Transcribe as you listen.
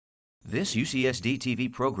This UCSD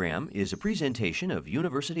TV program is a presentation of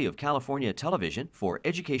University of California Television for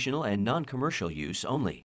educational and non-commercial use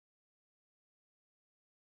only.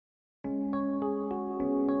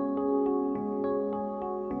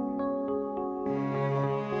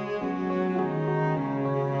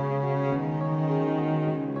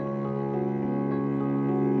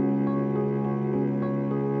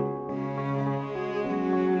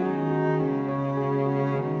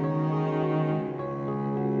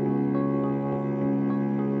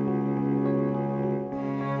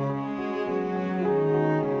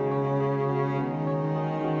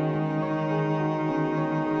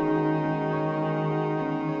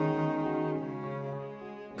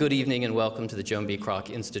 Good evening and welcome to the Joan B. Kroc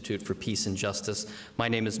Institute for Peace and Justice. My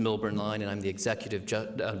name is Milburn Line and I'm the Executive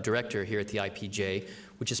Director here at the IPJ,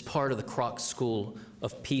 which is part of the Kroc School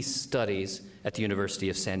of Peace Studies at the University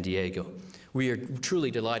of San Diego. We are truly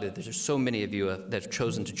delighted that there's so many of you that have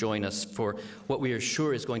chosen to join us for what we are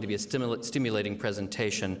sure is going to be a stimulating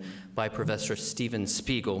presentation by Professor Steven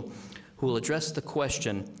Spiegel, who will address the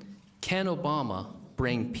question, can Obama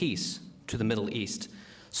bring peace to the Middle East?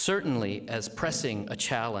 Certainly as pressing a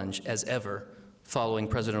challenge as ever following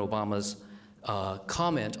President Obama's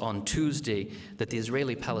comment on Tuesday that the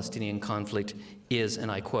Israeli-Palestinian conflict is, and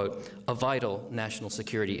I quote, a vital national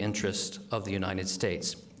security interest of the United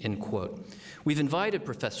States, end quote. We've invited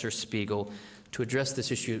Professor Spiegel to address this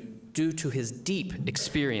issue due to his deep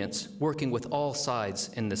experience working with all sides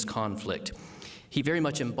in this conflict. He very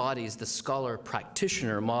much embodies the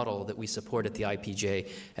scholar-practitioner model that we support at the IPJ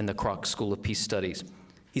and the Kroc School of Peace Studies.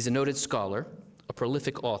 He's a noted scholar, a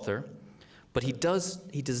prolific author, but he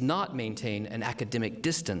does not maintain an academic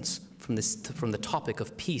distance from the topic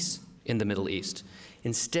of peace in the Middle East.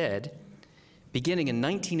 Instead, beginning in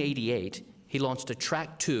 1988, he launched a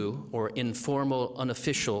Track 2, or informal,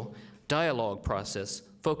 unofficial, dialogue process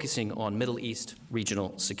focusing on Middle East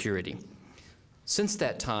regional security. Since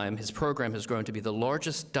that time, his program has grown to be the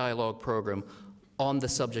largest dialogue program on the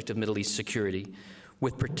subject of Middle East security,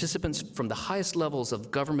 with participants from the highest levels of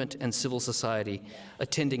government and civil society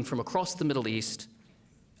attending from across the Middle East,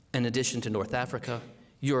 in addition to North Africa,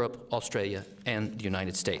 Europe, Australia, and the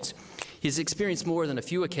United States. He's experienced more than a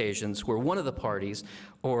few occasions where one of the parties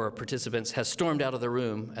or participants has stormed out of the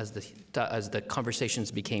room as the conversations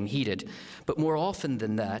became heated. But more often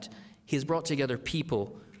than that, he has brought together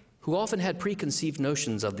people who often had preconceived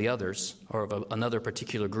notions of the others or of another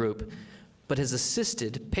particular group, but has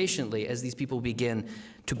assisted patiently as these people begin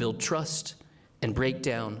to build trust and break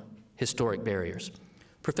down historic barriers.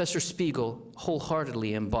 Professor Spiegel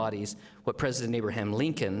wholeheartedly embodies what President Abraham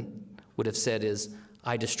Lincoln would have said is,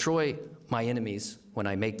 I destroy my enemies when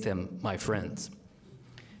I make them my friends.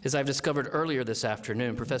 As I've discovered earlier this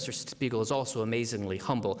afternoon, Professor Spiegel is also amazingly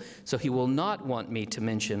humble, so he will not want me to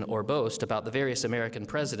mention or boast about the various American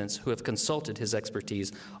presidents who have consulted his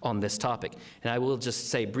expertise on this topic. And I will just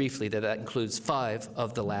say briefly that that includes 5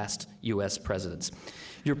 of the last U.S. presidents.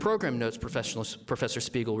 Your program notes Professor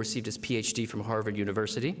Spiegel received his PhD from Harvard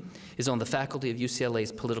University, is on the faculty of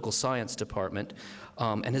UCLA's Political Science Department,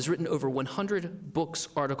 and has written over 100 books,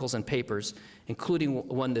 articles, and papers, including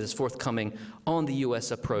one that is forthcoming on the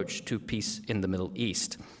U.S. approach to peace in the Middle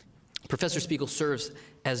East. Professor Spiegel serves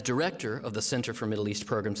as director of the Center for Middle East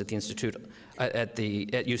Programs at the Institute at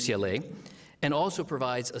UCLA, and also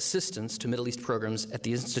provides assistance to Middle East programs at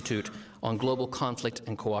the Institute on Global Conflict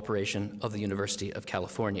and Cooperation of the University of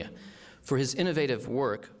California. For his innovative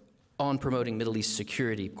work on promoting Middle East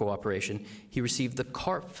security cooperation, he received the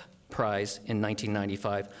Karpf Prize in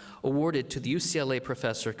 1995, awarded to the UCLA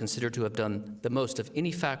professor considered to have done the most of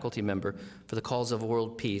any faculty member for the cause of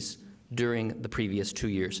world peace during the previous 2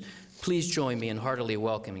 years. Please join me in heartily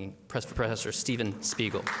welcoming Professor Steven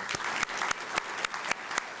Spiegel.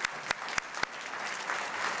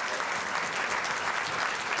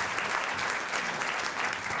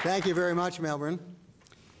 Thank you very much, Melbourne.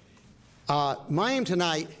 My aim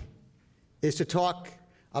tonight is to talk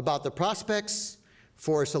about the prospects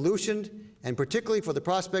for a solution, and particularly for the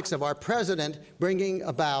prospects of our president bringing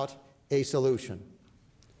about a solution,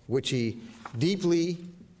 which he deeply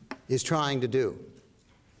is trying to do.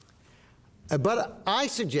 But I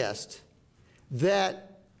suggest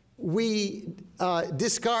that we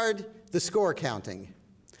discard the score counting.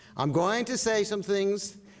 I'm going to say some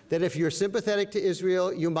things that if you're sympathetic to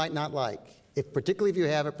Israel, you might not like, particularly if you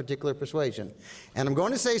have a particular persuasion. And I'm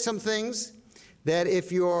going to say some things that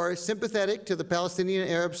if you're sympathetic to the Palestinian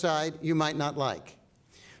Arab side, you might not like.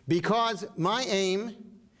 Because my aim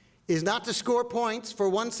is not to score points for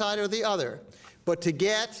one side or the other, but to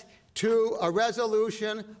get to a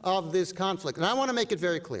resolution of this conflict. And I want to make it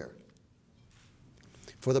very clear.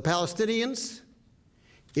 For the Palestinians,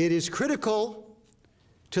 it is critical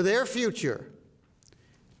to their future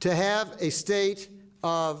to have a state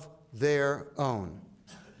of their own.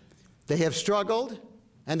 They have struggled,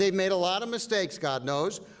 and they've made a lot of mistakes, God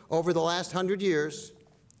knows, over the last 100 years.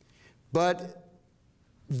 But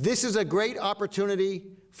this is a great opportunity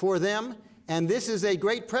for them, and this is a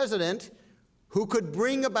great president who could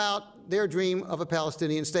bring about their dream of a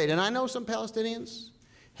Palestinian state. And I know some Palestinians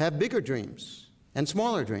have bigger dreams and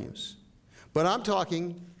smaller dreams. But I'm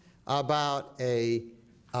talking about a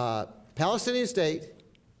Palestinian state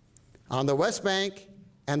on the West Bank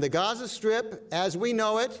and the Gaza Strip as we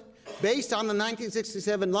know it, based on the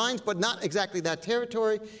 1967 lines, but not exactly that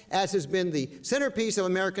territory, as has been the centerpiece of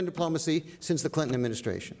American diplomacy since the Clinton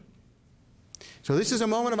administration. So this is a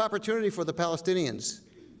moment of opportunity for the Palestinians,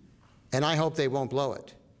 and I hope they won't blow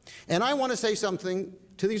it. And I want to say something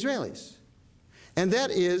to the Israelis, and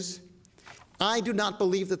that is, I do not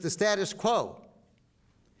believe that the status quo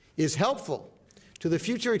is helpful to the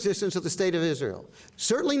future existence of the State of Israel.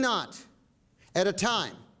 Certainly not at a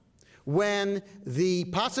time when the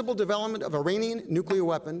possible development of Iranian nuclear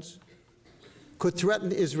weapons could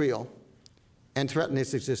threaten Israel and threaten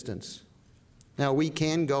its existence. Now, we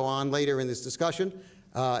can go on later in this discussion,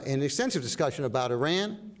 an extensive discussion about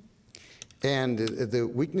Iran and the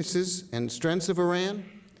weaknesses and strengths of Iran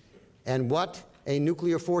and what a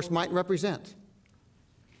nuclear force might represent.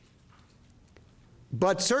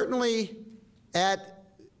 But certainly at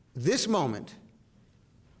this moment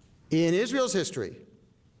in Israel's history,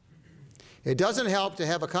 it doesn't help to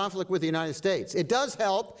have a conflict with the United States. It does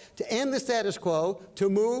help to end the status quo, to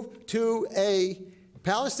move to a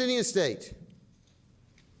Palestinian state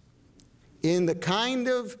in the kind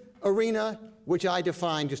of arena which I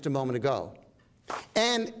defined just a moment ago.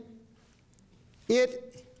 And it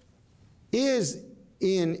is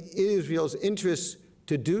in Israel's interest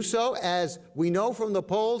to do so, as we know from the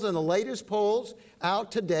polls and the latest polls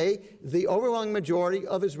out today, the overwhelming majority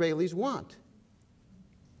of Israelis want.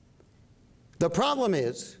 The problem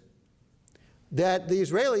is that the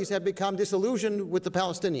Israelis have become disillusioned with the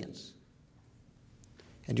Palestinians.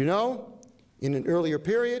 And you know, in an earlier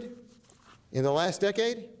period, in the last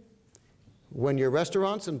decade, when your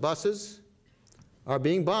restaurants and buses are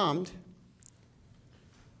being bombed,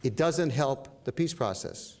 it doesn't help the peace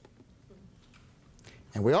process.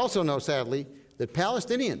 And we also know, sadly, that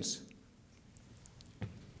Palestinians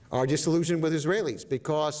are disillusioned with Israelis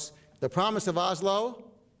because the promise of Oslo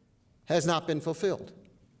has not been fulfilled.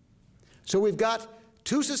 So we've got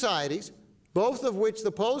two societies, both of which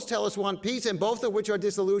the polls tell us want peace, and both of which are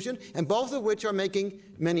disillusioned, and both of which are making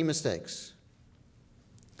many mistakes.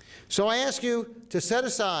 So I ask you to set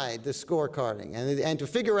aside the scorecarding and to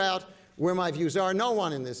figure out where my views are. No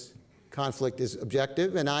one in this conflict is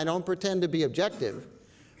objective, and I don't pretend to be objective,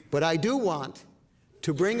 but I do want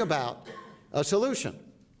to bring about a solution.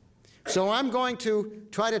 So I'm going to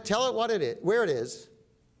try to tell it what it is, where it is,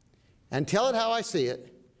 and tell it how I see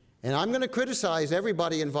it, and I'm going to criticize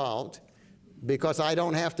everybody involved because I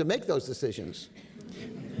don't have to make those decisions.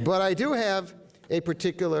 But I do have a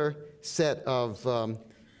particular set of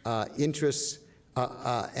interests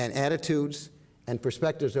and attitudes and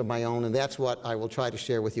perspectives of my own, and that's what I will try to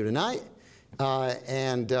share with you tonight.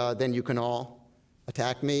 Then you can all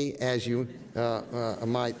attack me as you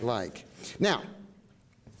might like. Now,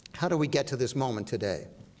 how do we get to this moment today?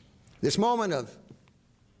 This moment of,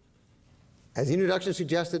 as the introduction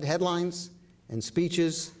suggested, headlines and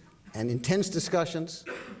speeches and intense discussions,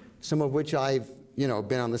 some of which I've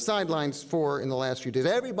been on the sidelines for in the last few days.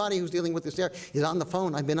 Everybody who's dealing with this area is on the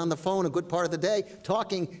phone. I've been on the phone a good part of the day,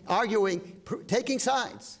 talking, arguing, taking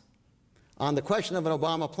sides on the question of an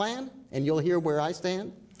Obama plan, and you'll hear where I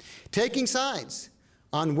stand, taking sides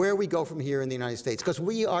on where we go from here in the United States, because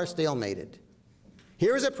we are stalemated.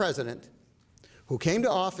 Here is a president who came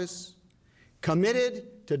to office,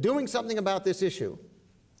 committed to doing something about this issue,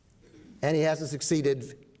 and he hasn't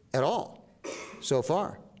succeeded at all so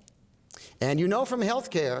far. And you know from health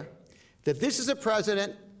care that this is a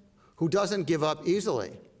president who doesn't give up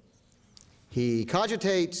easily. He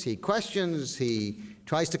cogitates, he questions, he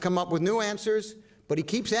tries to come up with new answers, but he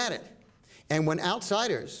keeps at it. And when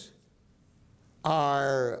outsiders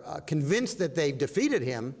are convinced that they've defeated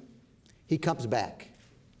him, he comes back.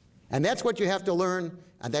 And that's what you have to learn,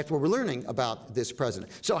 and that's what we're learning about this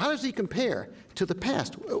president. So how does he compare to the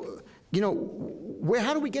past? How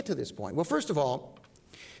do we get to this point? Well, first of all,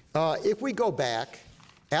 if we go back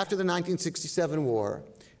after the 1967 war,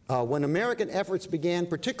 when American efforts began,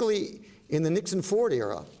 particularly in the Nixon-Ford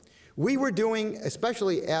era, we were doing,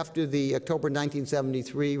 especially after the October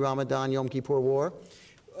 1973 Ramadan Yom Kippur War,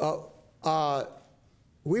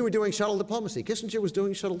 we were doing shuttle diplomacy. Kissinger was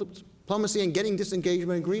doing shuttle diplomacy and getting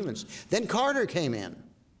disengagement agreements. Then Carter came in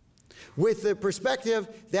with the perspective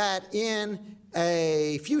that in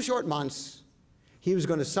a few short months, he was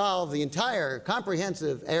going to solve the entire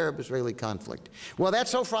comprehensive Arab-Israeli conflict. Well, that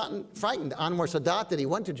so frightened Anwar Sadat that he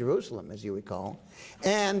went to Jerusalem, as you recall.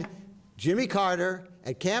 And Jimmy Carter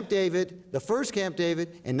at Camp David, the first Camp David,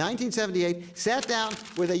 in 1978, sat down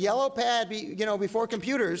with a yellow pad, before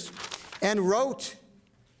computers, and wrote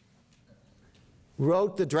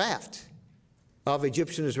the draft of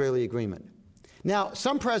Egyptian-Israeli agreement. Now,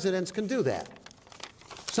 some presidents can do that.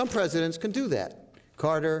 Some presidents can do that.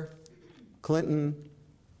 Carter, Clinton,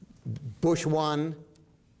 Bush 1,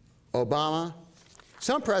 Obama.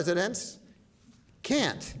 Some presidents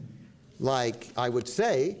can't, like I would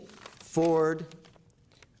say Ford,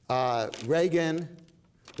 Reagan,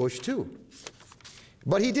 Bush 2.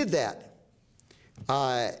 But he did that.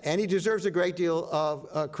 And he deserves a great deal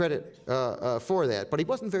of credit for that. But he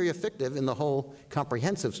wasn't very effective in the whole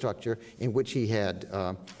comprehensive structure in which he had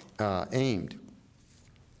aimed.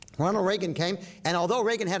 Ronald Reagan came, and although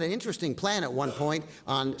Reagan had an interesting plan at one point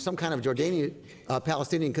on some kind of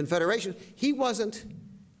Jordanian-Palestinian confederation, he wasn't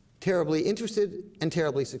terribly interested and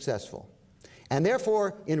terribly successful. And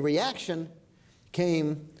therefore, in reaction,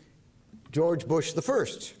 came George Bush I.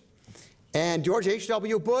 And George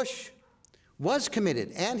H.W. Bush was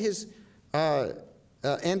committed, and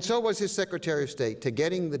so was his Secretary of State, to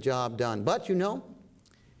getting the job done. But you know,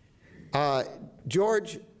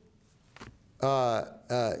 George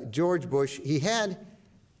Bush, he had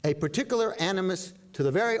a particular animus to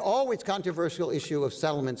the very always controversial issue of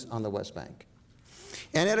settlements on the West Bank.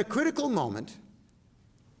 And at a critical moment,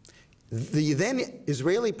 the then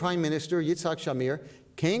Israeli Prime Minister, Yitzhak Shamir,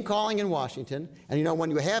 came calling in Washington. And you know,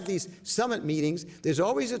 when you have these summit meetings, there's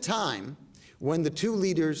always a time when the two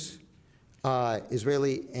leaders,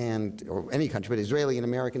 Israeli or any country, but Israeli and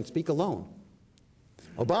American, speak alone.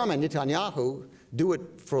 Obama and Netanyahu do it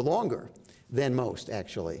for longer than most,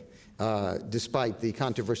 actually, despite the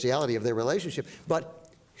controversiality of their relationship.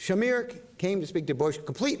 But Shamir came to speak to Bush,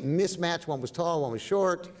 complete mismatch. One was tall, one was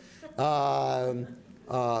short. They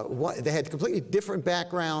had completely different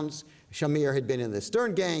backgrounds. Shamir had been in the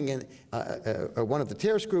Stern Gang and one of the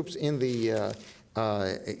terrorist groups in the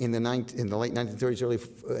late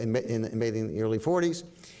 1930s, maybe in the early 40s.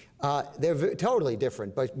 They're totally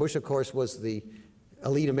different. But Bush, of course, was the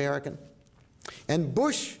elite American. And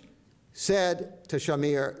Bush said to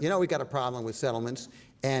Shamir, you know, we got a problem with settlements,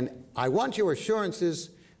 and I want your assurances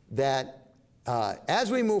that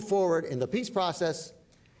as we move forward in the peace process,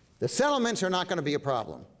 the settlements are not going to be a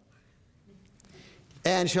problem.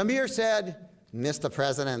 And Shamir said, Mr.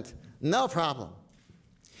 President, no problem.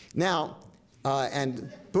 Now,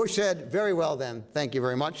 and Bush said, very well then, thank you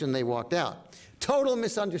very much, and they walked out. Total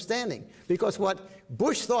misunderstanding, because what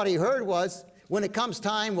Bush thought he heard was, when it comes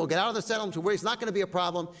time, we'll get out of the settlement to where it's not going to be a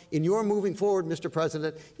problem in your moving forward, Mr.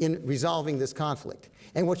 President, in resolving this conflict.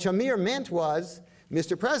 And what Shamir meant was,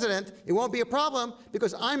 Mr. President, it won't be a problem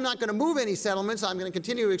because I'm not going to move any settlements, I'm going to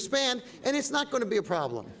continue to expand, and it's not going to be a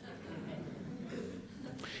problem.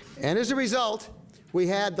 And as a result, we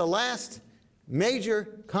had the last major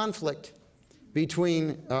conflict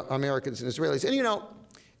between Americans and Israelis. And you know,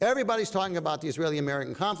 everybody's talking about the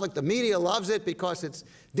Israeli-American conflict. The media loves it because it's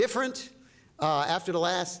different. After the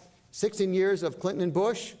last 16 years of Clinton and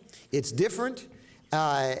Bush, it's different.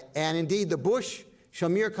 And indeed, the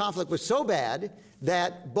Bush-Shamir conflict was so bad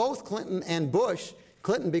that both Clinton and Bush,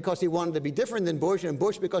 Clinton because he wanted to be different than Bush, and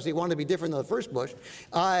Bush because he wanted to be different than the first Bush,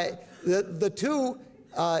 the two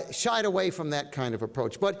shied away from that kind of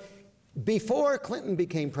approach. But before Clinton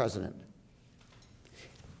became president,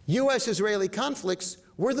 U.S.-Israeli conflicts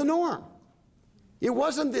were the norm. It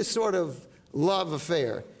wasn't this sort of love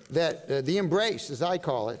affair, that the embrace, as I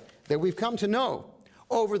call it, that we've come to know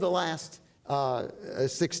over the last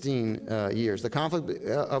 16 years. The conflict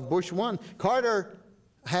of Bush 1. Carter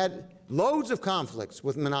had loads of conflicts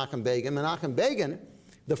with Menachem Begin. Menachem Begin,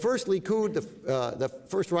 the first Likud, the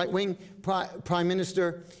first right-wing prime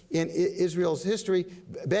minister in Israel's history,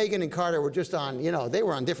 Begin and Carter were just on, you know, they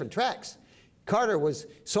were on different tracks. Carter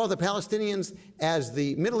saw the Palestinians as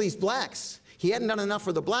the Middle East blacks. He hadn't done enough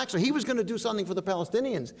for the blacks, so he was going to do something for the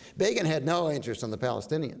Palestinians. Begin had no interest in the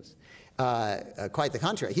Palestinians. Quite the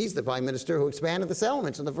contrary. He's the prime minister who expanded the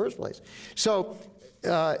settlements in the first place. So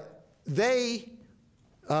they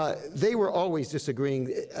were always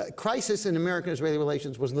disagreeing. Crisis in American-Israeli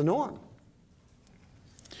relations was the norm.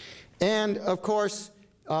 And of course,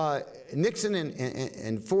 Nixon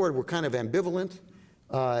and Ford were kind of ambivalent.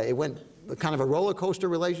 It went kind of a roller coaster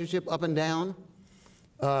relationship, up and down.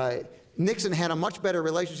 Nixon had a much better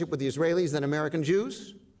relationship with the Israelis than American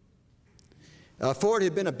Jews. Ford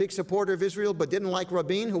had been a big supporter of Israel but didn't like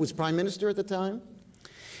Rabin, who was prime minister at the time.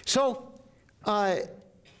 So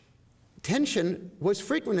tension was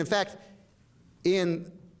frequent. In fact, in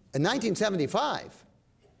 1975,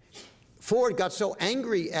 Ford got so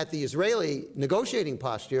angry at the Israeli negotiating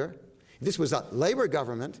posture, this was a labor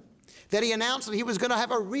government, that he announced that he was going to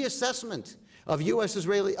have a reassessment of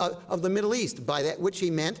U.S.-Israeli, of the Middle East, by that which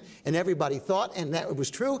he meant, and everybody thought, and that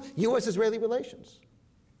was true, U.S.-Israeli relations.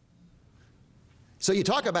 So you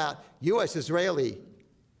talk about U.S.-Israeli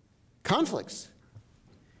conflicts.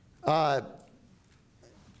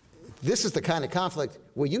 This is the kind of conflict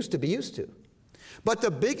we used to be used to. But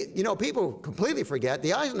the big, you know, people completely forget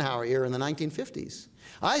the Eisenhower era in the 1950s.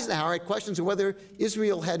 Eisenhower had questions of whether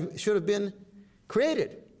Israel should have been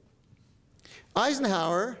created.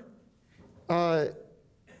 Eisenhower,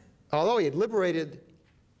 although he had liberated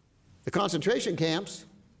the concentration camps,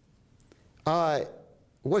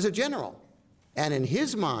 was a general. And in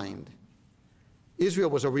his mind, Israel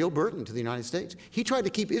was a real burden to the United States. He tried to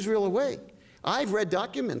keep Israel away. I've read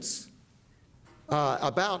documents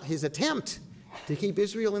about his attempt to keep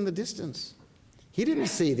Israel in the distance. He didn't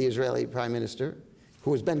see the Israeli prime minister,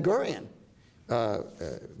 who was Ben-Gurion,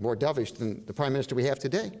 more dovish than the prime minister we have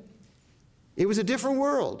today. It was a different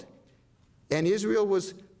world, and Israel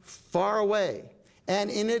was far away. And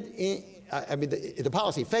the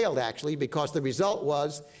policy failed, actually, because the result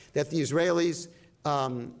was that the Israelis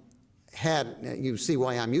had, you see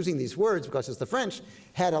why I'm using these words, because it's the French,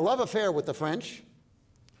 had a love affair with the French,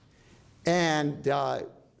 and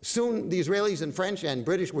soon the Israelis and French and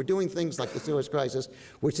British were doing things like the Suez Crisis,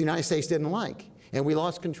 which the United States didn't like, and we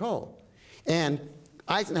lost control. And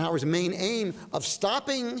Eisenhower's main aim of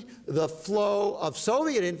stopping the flow of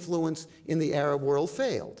Soviet influence in the Arab world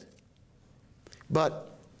failed.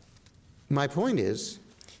 But my point is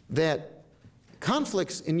that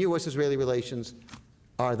conflicts in U.S.-Israeli relations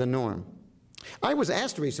are the norm. I was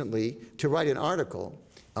asked recently to write an article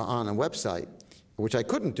on a website, which I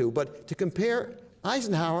couldn't do, but to compare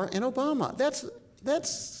Eisenhower and Obama.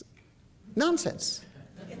 That's nonsense.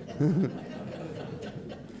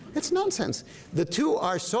 It's nonsense. The two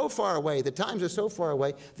are so far away, the times are so far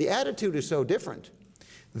away, the attitude is so different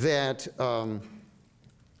that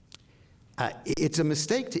it's a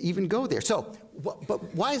mistake to even go there. So, but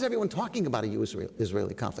why is everyone talking about a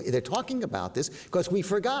U.S.-Israeli conflict? They're talking about this because we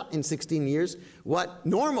forgot in 16 years what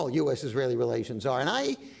normal U.S.-Israeli relations are. And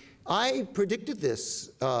I predicted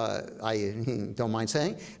this, I don't mind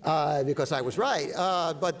saying, because I was right.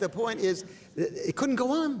 But the point is, it couldn't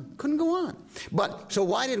go on, couldn't go on. But so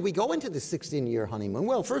why did we go into this 16-year honeymoon?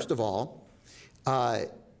 Well, first of all,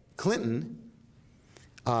 Clinton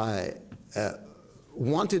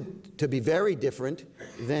wanted to be very different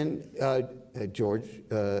than George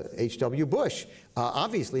H.W. Bush.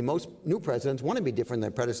 Obviously, most new presidents want to be different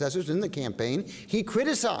than their predecessors. In the campaign, he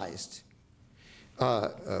criticized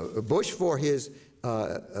Bush for his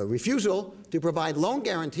refusal to provide loan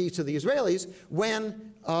guarantees to the Israelis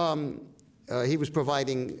when he was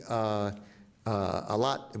providing a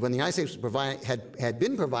lot, when the United States was had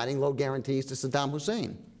been providing loan guarantees to Saddam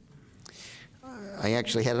Hussein. I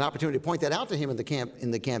actually had an opportunity to point that out to him in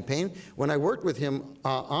the campaign when I worked with him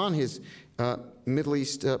on his Middle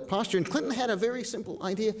East posture. And Clinton had a very simple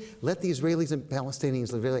idea: let the Israelis and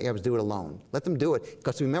Palestinians, the Israeli Arabs, do it alone. Let them do it,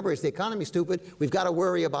 because remember, is the economy stupid? We've got to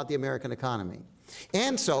worry about the American economy.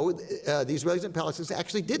 And so the Israelis and Palestinians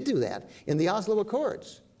actually did do that in the Oslo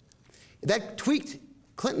Accords. That tweaked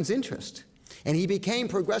Clinton's interest, and he became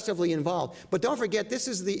progressively involved. But don't forget, this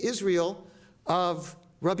is the Israel of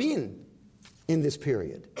Rabin in this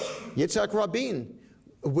period. Yitzhak Rabin,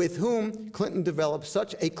 with whom Clinton developed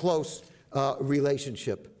such a close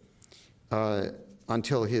relationship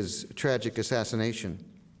until his tragic assassination.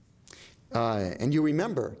 And you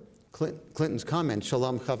remember Clinton's comment,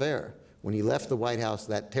 Shalom Chaver, when he left the White House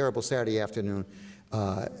that terrible Saturday afternoon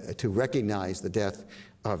to recognize the death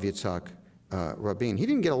of Yitzhak Rabin. He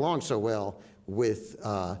didn't get along so well with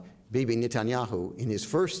Bibi Netanyahu in his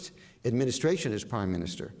first administration as prime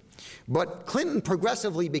minister. But Clinton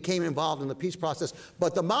progressively became involved in the peace process.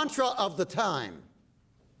 But the mantra of the time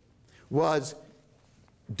was,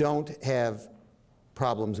 don't have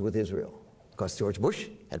problems with Israel, because George Bush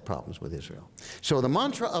had problems with Israel. So the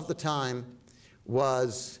mantra of the time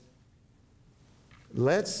was,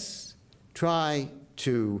 let's try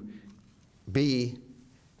to be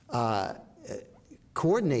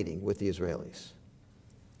coordinating with the Israelis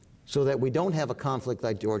so that we don't have a conflict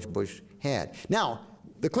like George Bush had. Now,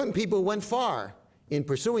 the Clinton people went far in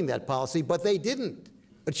pursuing that policy, but they didn't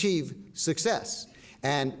achieve success.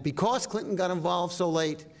 And because Clinton got involved so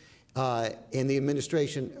late in the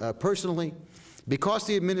administration personally, because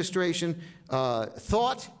the administration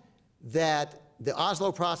thought that the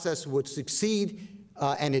Oslo process would succeed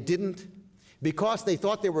and it didn't, because they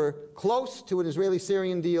thought they were close to an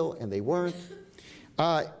Israeli-Syrian deal and they weren't,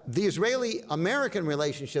 the Israeli-American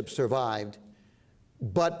relationship survived,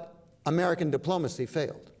 but American diplomacy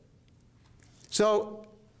failed. So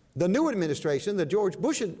the new administration,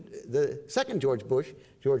 the second George Bush,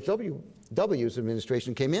 George W.'s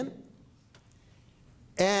administration came in,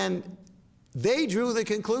 and they drew the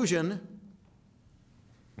conclusion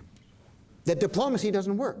that diplomacy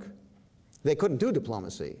doesn't work. They couldn't do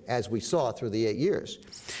diplomacy, as we saw through the 8 years.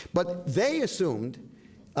 But they assumed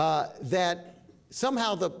that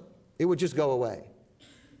somehow it would just go away.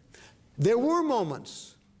 There were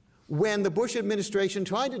moments when the Bush administration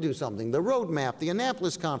tried to do something, the roadmap, the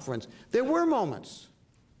Annapolis conference. There were moments.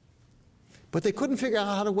 But they couldn't figure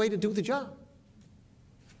out a way to do the job.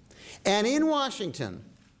 And in Washington,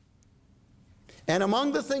 and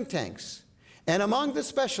among the think tanks, and among the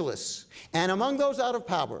specialists, and among those out of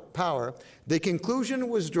power, the conclusion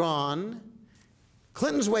was drawn,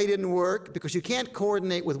 Clinton's way didn't work because you can't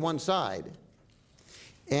coordinate with one side.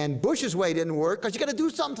 And Bush's way didn't work because you got to do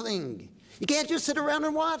something. You can't just sit around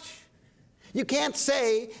and watch. You can't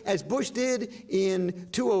say, as Bush did in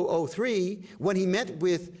 2003, when he met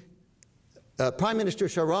with Prime Minister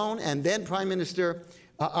Sharon and then Prime Minister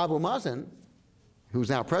Abu Mazen, who's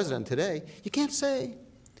now president today, you can't say,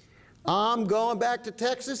 I'm going back to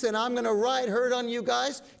Texas and I'm going to ride herd on you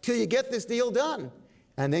guys till you get this deal done,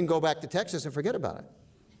 and then go back to Texas and forget about it.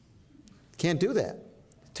 Can't do that.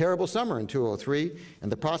 Terrible summer in 2003,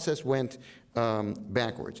 and the process went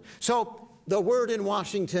backwards. So the word in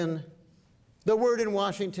Washington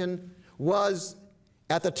was,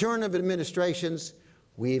 at the turn of administrations,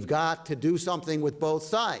 we've got to do something with both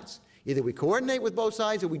sides. Either we coordinate with both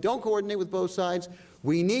sides or we don't coordinate with both sides.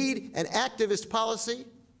 We need an activist policy,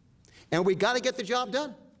 and we got to get the job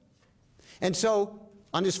done. And so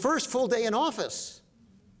on his first full day in office,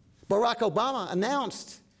 Barack Obama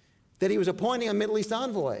announced that he was appointing a Middle East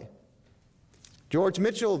envoy. George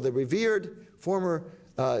Mitchell, the revered former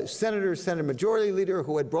Senate Majority Leader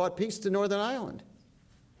who had brought peace to Northern Ireland.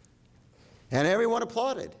 And everyone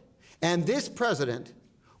applauded. And this president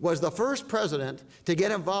was the first president to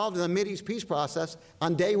get involved in the Mideast peace process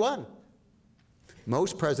on day one.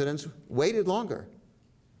 Most presidents waited longer.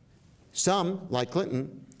 Some, like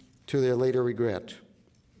Clinton, to their later regret.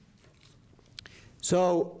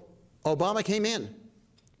 So Obama came in.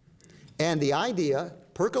 And the idea,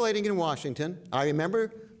 percolating in Washington, I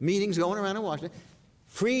remember meetings going around in Washington,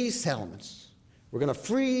 freeze settlements. We're going to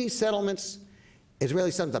freeze settlements,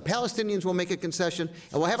 Israeli settlements. The Palestinians will make a concession,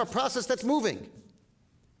 and we'll have a process that's moving.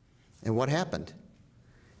 And what happened?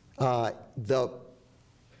 The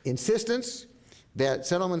insistence that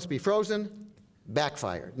settlements be frozen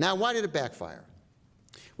backfired. Now, why did it backfire?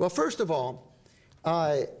 Well, first of all,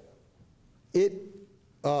 it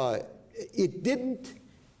didn't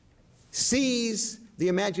seize the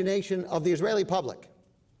imagination of the Israeli public.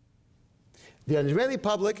 The Israeli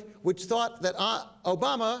public, which thought that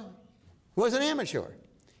Obama was an amateur.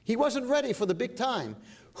 He wasn't ready for the big time.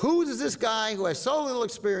 Who is this guy who has so little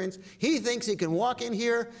experience? He thinks he can walk in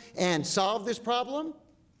here and solve this problem?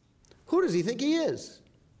 Who does he think he is?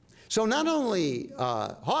 So not only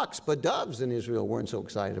hawks, but doves in Israel weren't so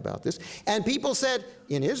excited about this. And people said,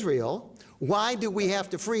 in Israel, why do we have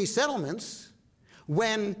to freeze settlements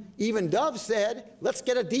when even doves said, let's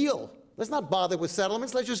get a deal. Let's not bother with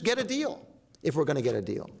settlements, let's just get a deal, if we're going to get a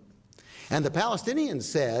deal. And the Palestinians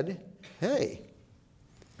said, hey,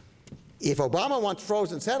 if Obama wants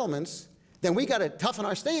frozen settlements, then we got to toughen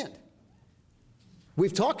our stand.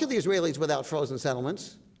 We've talked to the Israelis without frozen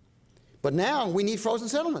settlements, but now we need frozen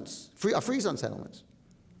settlements, a freeze on settlements.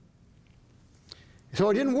 So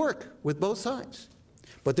it didn't work with both sides.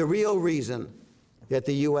 But the real reason that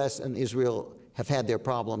the U.S. and Israel have had their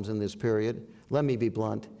problems in this period, let me be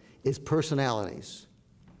blunt, is personalities.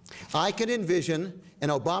 I can envision an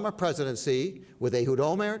Obama presidency with Ehud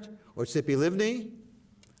Olmert or Tzipi Livni.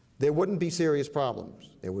 There wouldn't be serious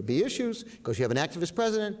problems. There would be issues because you have an activist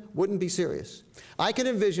president, wouldn't be serious. I can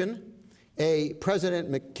envision a President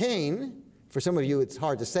McCain. For some of you it's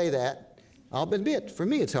hard to say that. I'll admit, for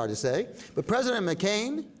me it's hard to say. But President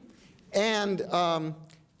McCain and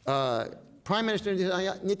Prime Minister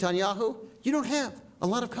Netanyahu, you don't have a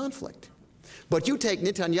lot of conflict. But you take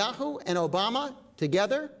Netanyahu and Obama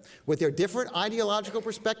together with their different ideological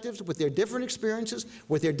perspectives, with their different experiences,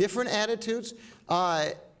 with their different attitudes,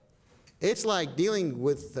 it's like dealing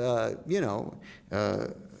with,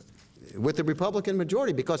 with the Republican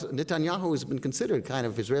majority, because Netanyahu has been considered kind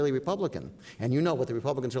of Israeli Republican. And you know what the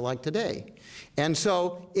Republicans are like today. And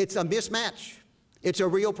so it's a mismatch. It's a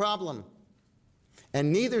real problem.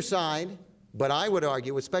 And neither side, but I would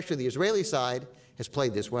argue, especially the Israeli side, has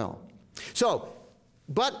played this well. So,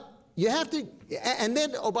 but you have to, and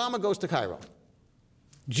then Obama goes to Cairo,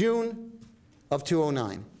 June of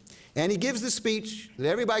 2009. And he gives the speech that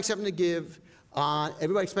everybody expected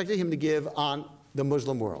him to give on the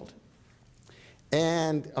Muslim world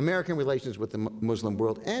and American relations with the Muslim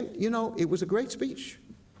world. And, you know, it was a great speech.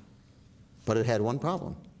 But it had one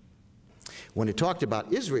problem. When it talked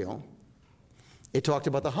about Israel, it talked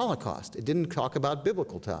about the Holocaust. It didn't talk about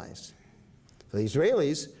biblical ties. So the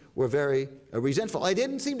Israelis were very resentful. It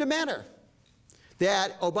didn't seem to matter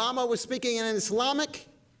that Obama was speaking in an Islamic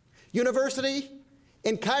university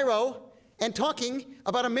in Cairo and talking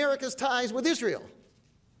about America's ties with Israel.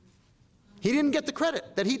 He didn't get the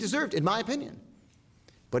credit that he deserved, in my opinion.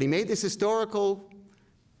 But he made this historical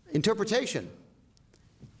interpretation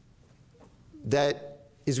that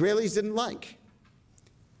Israelis didn't like,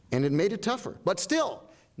 and it made it tougher. But still,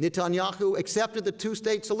 Netanyahu accepted the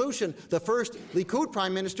two-state solution, the first Likud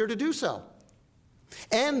prime minister to do so.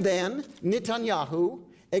 And then Netanyahu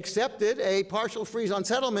accepted a partial freeze on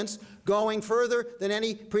settlements, going further than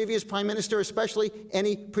any previous prime minister, especially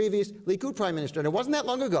any previous Likud prime minister. And it wasn't that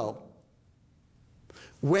long ago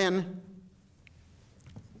when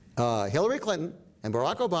Hillary Clinton and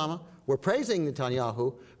Barack Obama were praising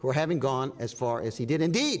Netanyahu for having gone as far as he did.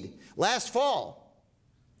 Indeed, last fall,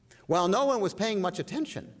 while no one was paying much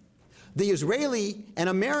attention, the Israeli and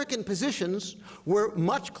American positions were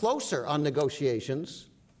much closer on negotiations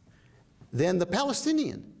than the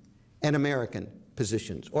Palestinian and American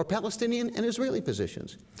positions, or Palestinian and Israeli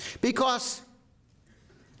positions. Because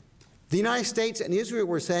the United States and Israel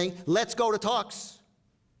were saying, let's go to talks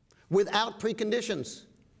without preconditions.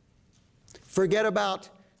 Forget about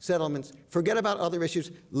settlements, forget about other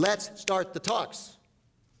issues, let's start the talks.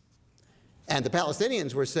 And the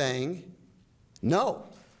Palestinians were saying, no,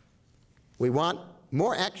 we want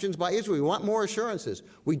more actions by Israel, we want more assurances,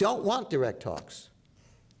 we don't want direct talks.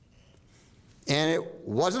 And it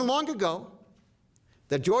wasn't long ago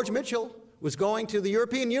that George Mitchell was going to the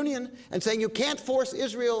European Union and saying you can't force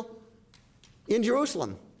Israel in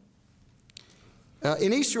Jerusalem,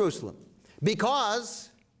 in East Jerusalem, because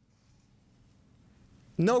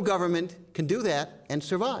no government can do that and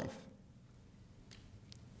survive.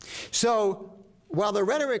 So while the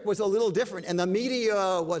rhetoric was a little different and the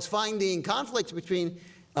media was finding conflicts between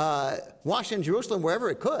Washington and Jerusalem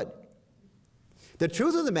wherever it could, the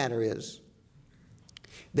truth of the matter is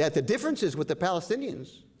that the differences with the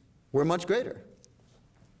Palestinians were much greater.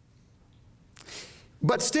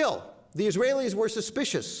 But still, the Israelis were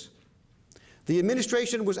suspicious. The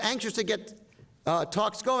administration was anxious to get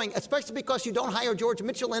talks going, especially because you don't hire George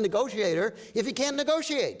Mitchell, a negotiator, if he can't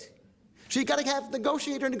negotiate. So you've got to have the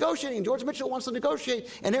negotiator negotiating. George Mitchell wants to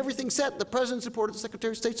negotiate, and everything's set. The President's supportive, the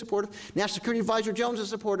Secretary of State's supportive, National Security Advisor Jones is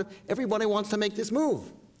supportive. Everybody wants to make this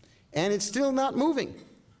move. And it's still not moving.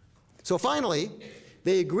 So finally,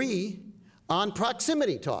 they agree on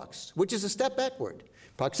proximity talks, which is a step backward.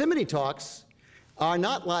 Proximity talks are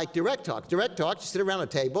not like direct talks. Direct talks, you sit around a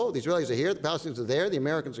table, the Israelis are here, the Palestinians are there, the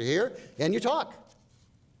Americans are here, and you talk.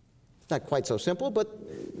 It's not quite so simple, but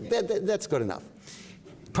that's good enough.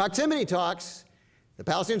 Proximity talks, the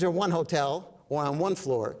Palestinians are in one hotel or on one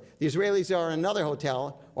floor, the Israelis are in another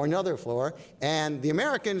hotel or another floor, and the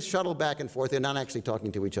Americans shuttle back and forth. They're not actually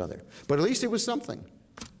talking to each other. But at least it was something.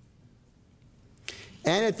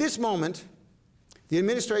 And at this moment, the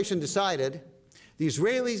administration decided the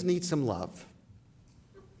Israelis need some love.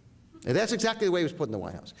 And that's exactly the way it was put in the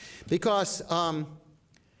White House. Because,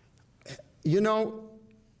 you know,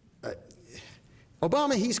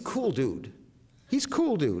 Obama, he's a cool dude. He's a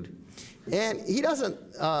cool dude. And he doesn't,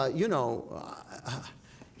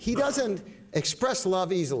 he doesn't express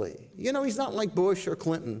love easily. You know, he's not like Bush or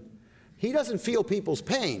Clinton. He doesn't feel people's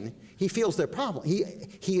pain. He feels their problem.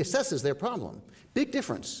 He assesses their problem. Big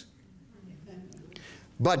difference.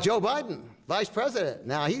 But Joe Biden, Vice President,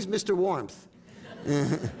 now he's Mr. Warmth.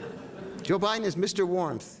 Joe Biden is Mr.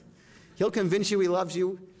 Warmth. He'll convince you he loves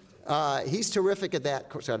you. He's terrific at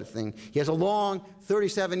that sort of thing. He has a long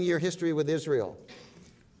 37-year history with Israel.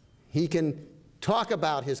 He can talk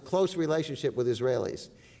about his close relationship with Israelis.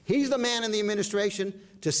 He's the man in the administration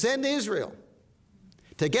to send to Israel,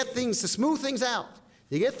 to get things, to smooth things out,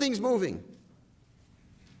 to get things moving.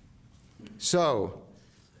 So,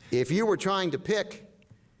 if you were trying to pick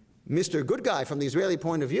Mr. Good Guy from the Israeli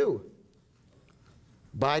point of view,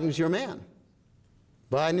 Biden's your man.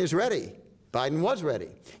 Biden is ready. Biden was ready.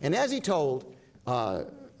 And as he told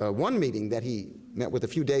one meeting that he met with a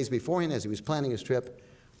few days beforehand as he was planning his trip,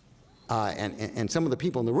 and some of the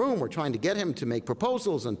people in the room were trying to get him to make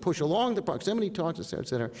proposals and push along the proximity talks, et cetera, et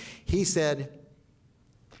cetera. He said,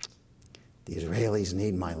 the Israelis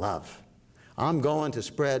need my love. I'm going to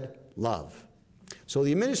spread love. So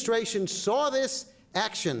the administration saw this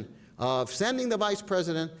action of sending the vice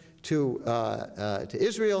president to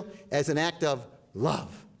Israel as an act of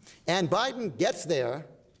love. And Biden gets there,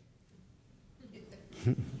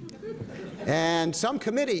 and some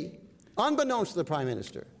committee, unbeknownst to the prime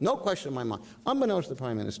minister, no question in my mind, unbeknownst to the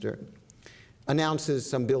prime minister, announces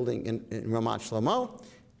some building in Ramat Shlomo,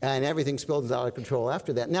 and everything spills out of control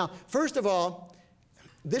after that. Now, first of all,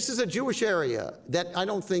 this is a Jewish area that I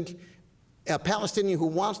don't think a Palestinian who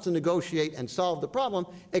wants to negotiate and solve the problem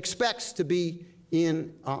expects to be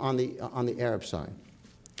on the Arab side.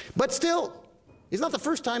 But still, it's not the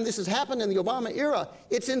first time this has happened in the Obama era.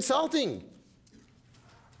 It's insulting.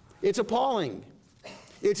 It's appalling.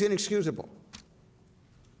 It's inexcusable.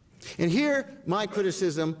 And here, my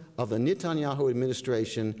criticism of the Netanyahu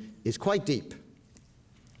administration is quite deep.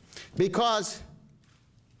 Because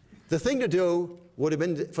the thing to do would have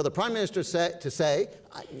been for the prime minister to say,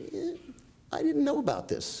 I didn't know about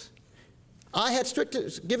this. I had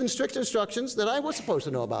given strict instructions that I was supposed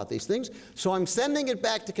to know about these things, so I'm sending it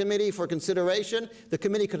back to committee for consideration. The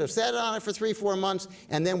committee could have sat on it for 3-4 months,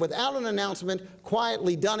 and then without an announcement,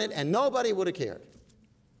 quietly done it, and nobody would have cared.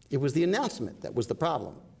 It was the announcement that was the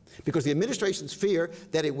problem, because the administration's fear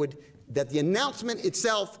that the announcement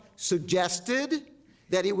itself suggested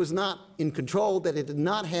that it was not in control, that it did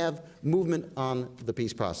not have movement on the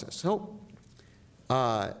peace process. So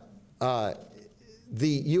the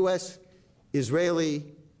U.S.-Israeli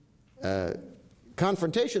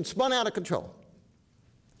confrontation spun out of control.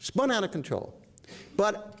 Spun out of control.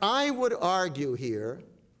 But I would argue here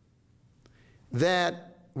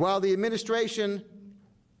that while the administration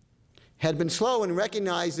had been slow in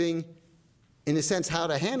recognizing, in a sense, how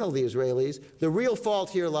to handle the Israelis, the real fault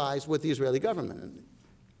here lies with the Israeli government.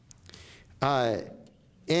 Why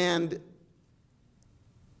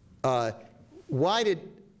did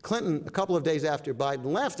Clinton, a couple of days after Biden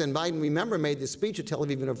left, and Biden, remember, made this speech at Tel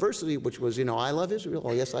Aviv University, which was, I love Israel.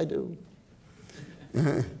 Oh, yes, I do.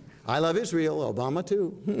 I love Israel. Obama,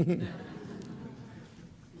 too.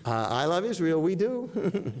 I love Israel. We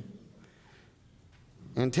do.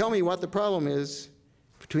 And tell me what the problem is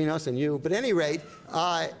between us and you. But at any rate,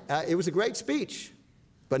 it was a great speech.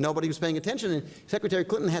 But nobody was paying attention. And Secretary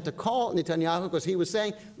Clinton had to call Netanyahu because he was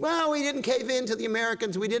saying, well, we didn't cave in to the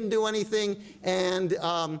Americans. We didn't do anything. And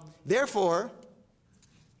therefore,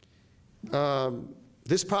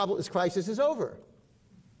 this crisis is over.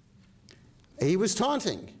 He was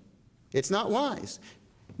taunting. It's not wise.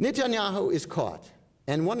 Netanyahu is caught.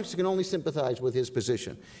 And one can only sympathize with his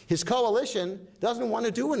position. His coalition doesn't want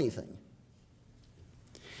to do anything.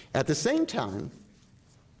 At the same time,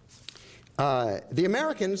 the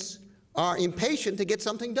Americans are impatient to get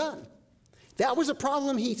something done. That was a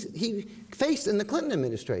problem he faced in the Clinton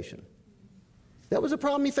administration. That was a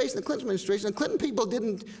problem he faced in the Clinton administration. The Clinton people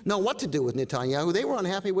didn't know what to do with Netanyahu. They were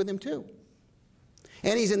unhappy with him too.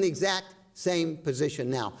 And he's in the exact same position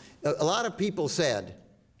now. A lot of people said,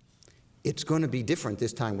 it's going to be different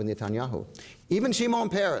this time with Netanyahu. Even Shimon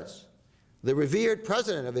Peres, the revered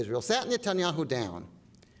president of Israel, sat Netanyahu down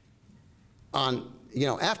on,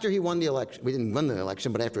 after he won the election. We didn't win the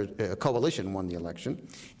election, but after a coalition won the election,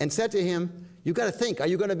 and said to him, you've got to think, are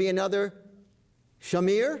you going to be another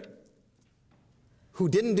Shamir who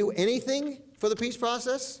didn't do anything for the peace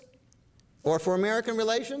process or for American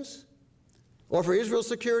relations or for Israel's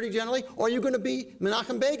security generally? Or are you going to be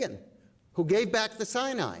Menachem Begin, who gave back the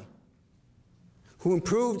Sinai, who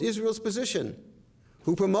improved Israel's position,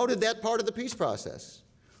 who promoted that part of the peace process?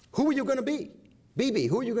 Who are you going to be? Bibi,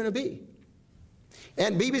 who are you going to be?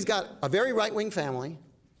 And Bibi's got a very right-wing family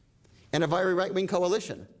and a very right-wing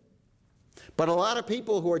coalition. But a lot of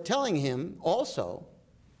people who are telling him also,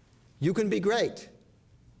 you can be great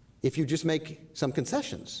if you just make some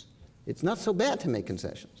concessions. It's not so bad to make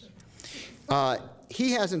concessions.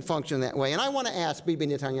 He hasn't functioned that way. And I want to ask Bibi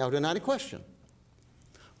Netanyahu tonight a question.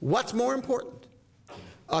 What's more important?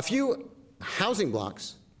 A few housing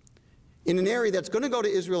blocks in an area that's going to go to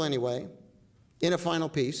Israel anyway, in a final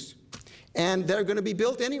peace, and they're going to be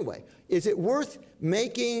built anyway. Is it worth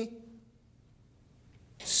making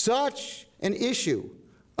such an issue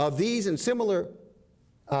of these and similar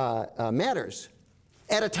matters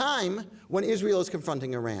at a time when Israel is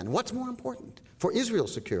confronting Iran? What's more important for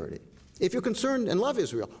Israel's security? If you're concerned and love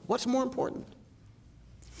Israel, what's more important?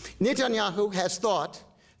 Netanyahu has thought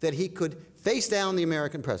that he could face down the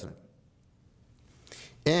American president.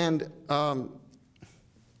 And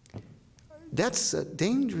that's a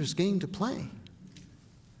dangerous game to play.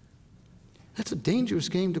 That's a dangerous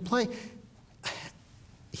game to play.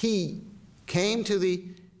 He came to the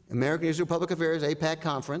American Israel Public Affairs AIPAC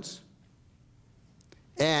conference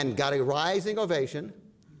and got a rising ovation.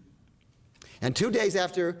 And 2 days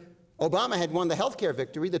after Obama had won the health care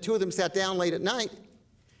victory, the two of them sat down late at night,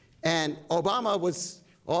 and Obama was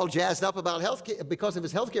all jazzed up about health care because of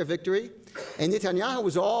his health care victory, and Netanyahu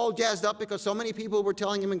was all jazzed up because so many people were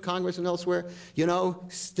telling him in Congress and elsewhere, you know,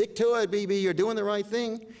 stick to it, Bibi, you're doing the right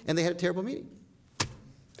thing, and they had a terrible meeting.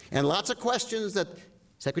 And lots of questions that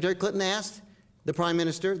Secretary Clinton asked the Prime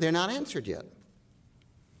Minister, they're not answered yet.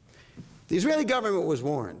 The Israeli government was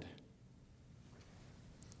warned.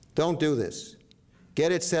 Don't do this.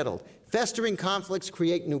 Get it settled. Festering conflicts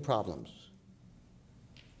create new problems.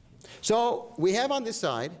 So we have on this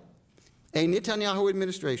side a Netanyahu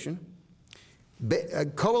administration, a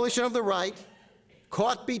coalition of the right,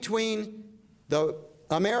 caught between the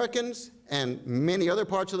Americans and many other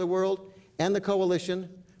parts of the world and the coalition,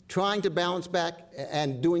 trying to balance back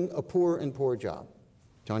and doing a poor and poor job.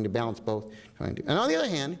 Trying to balance both. And on the other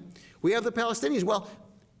hand, we have the Palestinians. Well,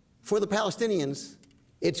 for the Palestinians,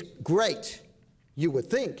 it's great, you would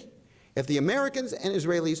think, if the Americans and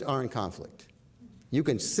Israelis are in conflict. You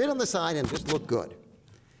can sit on the side and just look good.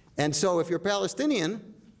 And so if you're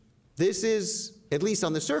Palestinian, this is, at least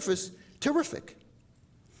on the surface, terrific.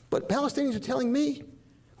 But Palestinians are telling me,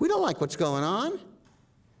 we don't like what's going on,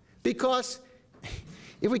 because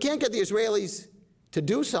if we can't get the Israelis to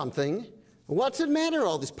do something, what's it matter,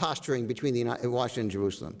 all this posturing between Washington and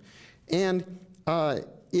Jerusalem? And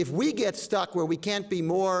if we get stuck where we can't be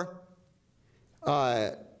more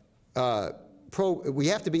we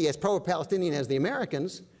have to be as pro-Palestinian as the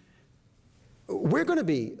Americans, we're going to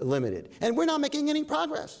be limited. And we're not making any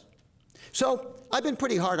progress. So I've been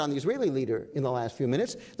pretty hard on the Israeli leader in the last few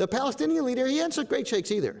minutes. The Palestinian leader, he hasn't great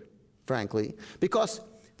shakes either, frankly, because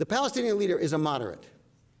the Palestinian leader is a moderate.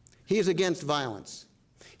 He is against violence.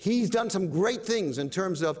 He's done some great things in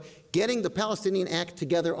terms of getting the Palestinian act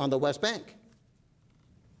together on the West Bank.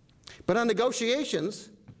 But on negotiations,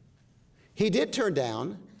 he did turn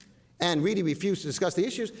down and really refused to discuss the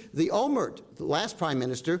issues, the Olmert, the last prime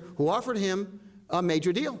minister, who offered him a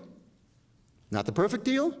major deal. Not the perfect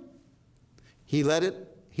deal. He let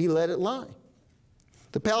it lie.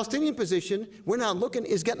 The Palestinian position, we're not looking,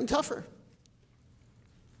 is getting tougher.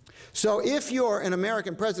 So if you're an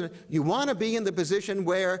American president, you want to be in the position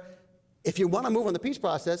where, if you want to move on the peace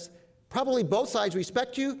process, probably both sides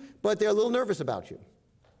respect you, but they're a little nervous about you.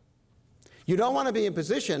 You don't want to be in a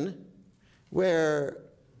position where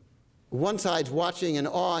one side's watching in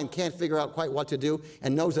awe and can't figure out quite what to do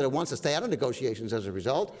and knows that it wants to stay out of negotiations as a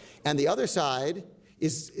result, and the other side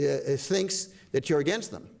thinks that you're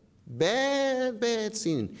against them. Bad, bad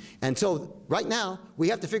scene. And so right now, we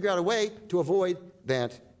have to figure out a way to avoid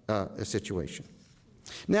that situation.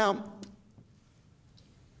 Now,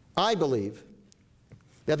 I believe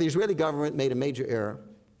that the Israeli government made a major error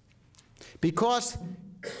because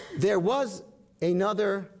there was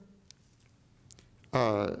another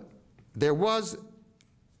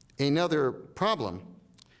problem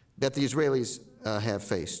that the Israelis have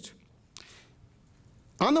faced.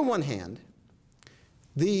 On the one hand,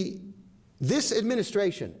 this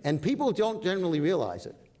administration, and people don't generally realize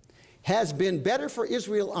it, has been better for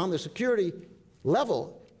Israel on the security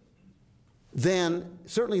level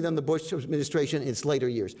certainly than the Bush administration in its later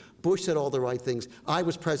years. Bush said all the right things. I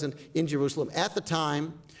was present in Jerusalem at the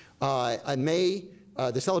time, in May,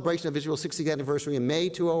 the celebration of Israel's 60th anniversary in May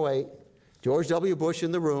 2008. George W. Bush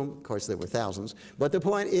in the room. Of course, there were thousands. But the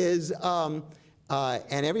point is, and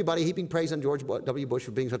everybody heaping praise on George W. Bush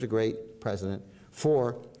for being such a great president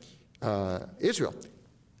for Israel.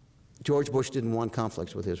 George Bush didn't want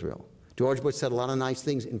conflicts with Israel. George Bush said a lot of nice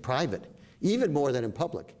things in private, even more than in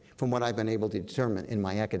public, from what I've been able to determine in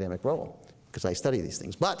my academic role, because I study these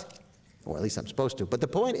things. But, or at least I'm supposed to. But the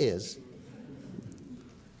point is,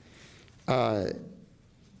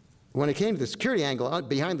 when it came to the security angle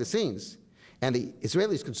behind the scenes, and the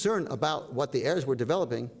Israelis' concern about what the Arabs were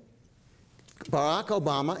developing, Barack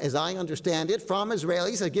Obama, as I understand it, from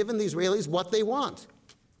Israelis, has given the Israelis what they want.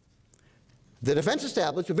 The defense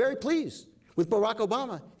establishment are very pleased with Barack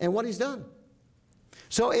Obama and what he's done.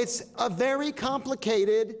 So it's a very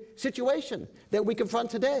complicated situation that we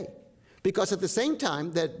confront today, because at the same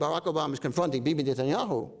time that Barack Obama is confronting Bibi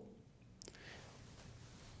Netanyahu,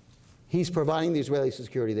 he's providing the Israelis the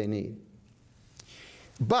security they need.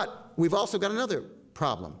 But we've also got another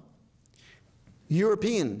problem.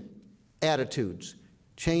 European attitudes,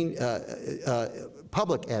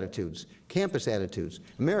 public attitudes, campus attitudes,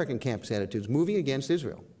 American campus attitudes moving against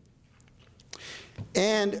Israel.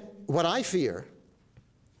 And what I fear,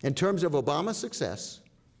 in terms of Obama's success,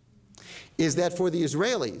 is that for the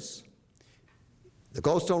Israelis, the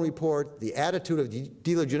Goldstone report, the attitude of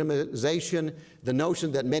delegitimization, the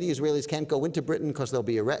notion that many Israelis can't go into Britain because they'll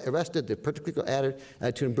be arrested, the particular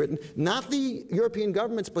attitude in Britain, not the European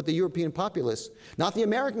governments, but the European populace, not the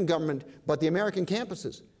American government, but the American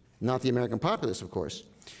campuses, not the American populace, of course.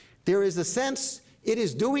 There is a sense it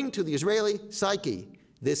is doing to the Israeli psyche,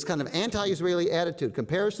 this kind of anti-Israeli attitude,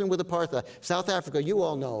 comparison with apartheid. South Africa, you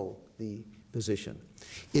all know the position.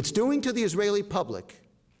 It's doing to the Israeli public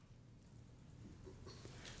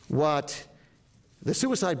what the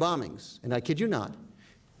suicide bombings, and I kid you not,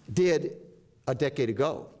 did a decade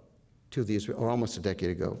ago to the or almost a decade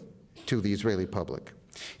ago to the Israeli public.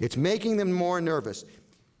 It's making them more nervous.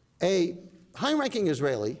 A high-ranking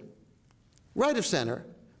Israeli, right of center,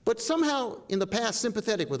 but somehow in the past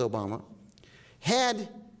sympathetic with Obama, had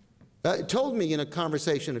told me in a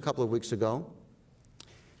conversation a couple of weeks ago,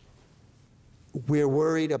 we're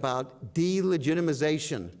worried about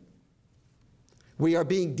delegitimization. We are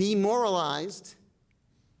being demoralized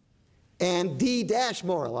and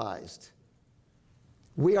de-moralized.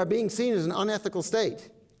 We are being seen as an unethical state,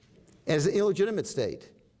 as an illegitimate state.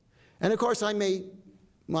 And of course, I made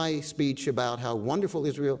my speech about how wonderful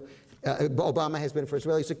Obama has been for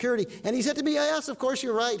Israeli security. And he said to me, yes, of course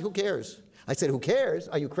you're right, who cares? I said, who cares?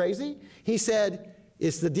 Are you crazy? He said,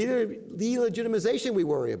 it's the delegitimization we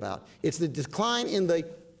worry about. It's the decline in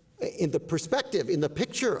the perspective, in the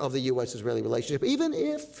picture of the U.S.-Israeli relationship, even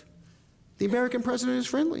if the American president is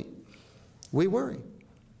friendly. We worry.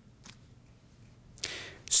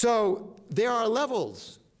 So there are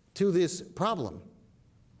levels to this problem.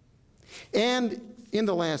 And in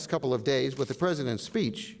the last couple of days, with the president's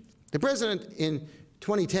speech, the president in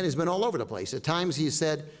 2010 has been all over the place. At times he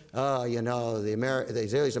said, oh, you know, the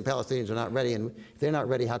Israelis and Palestinians are not ready, and if they're not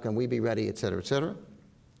ready, how can we be ready, et cetera, et cetera.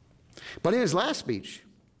 But in his last speech,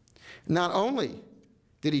 not only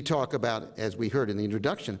did he talk about, as we heard in the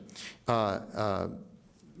introduction,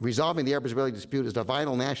 resolving the Arab-Israeli dispute is a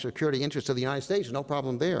vital national security interest of the United States, no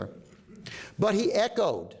problem there, but he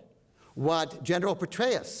echoed what General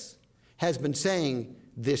Petraeus has been saying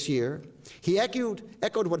this year. He echoed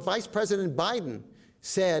what Vice President Biden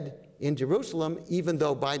said in Jerusalem, even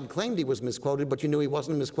though Biden claimed he was misquoted, but you knew he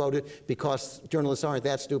wasn't misquoted because journalists aren't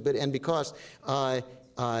that stupid, and because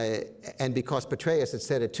Petraeus had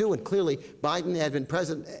said it too, and clearly Biden had been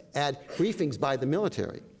present at briefings by the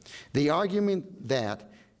military. The argument that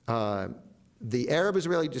the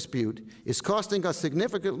Arab-Israeli dispute is costing us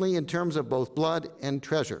significantly in terms of both blood and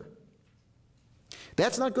treasure.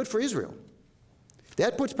 That's not good for Israel.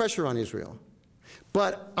 That puts pressure on Israel.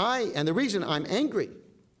 But and the reason I'm angry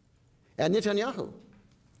at Netanyahu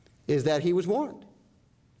is that he was warned.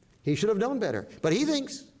 He should have known better. But he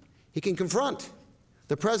thinks he can confront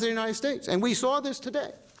the President of the United States. And we saw this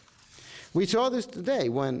today. We saw this today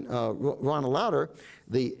when Ronald Lauder,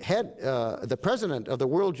 the president of the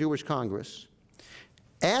World Jewish Congress,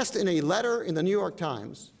 asked in a letter in the New York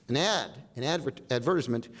Times, an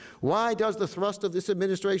advertisement, why does the thrust of this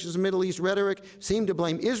administration's Middle East rhetoric seem to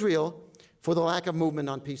blame Israel for the lack of movement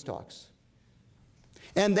on peace talks?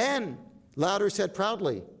 And then Lauder said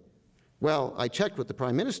proudly, well, I checked with the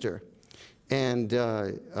Prime Minister, and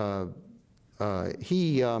I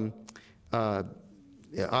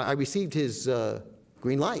received his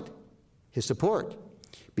green light, his support,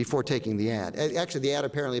 before taking the ad. Actually, the ad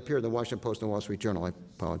apparently appeared in the Washington Post and the Wall Street Journal. I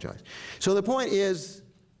apologize. So the point is,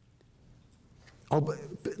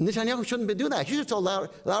 Netanyahu shouldn't do that. He should have told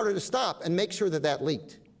Lauder to stop and make sure that that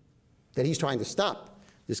leaked, that he's trying to stop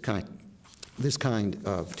this kind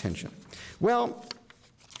of tension. Well,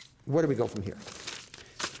 where do we go from here?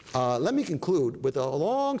 Let me conclude with a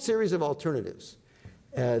long series of alternatives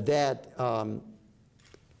that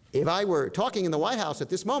if I were talking in the White House at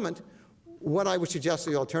this moment, what I would suggest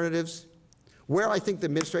are the alternatives, where I think the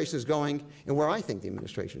administration is going, and where I think the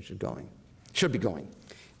administration should be going.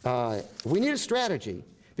 We need a strategy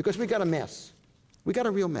because we got a mess. We got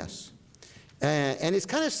a real mess. And it's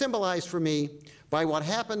kind of symbolized for me by what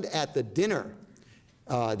happened at the dinner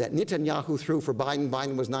that Netanyahu threw for Biden.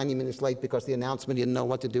 Biden was 90 minutes late because the announcement, he didn't know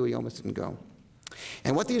what to do, he almost didn't go.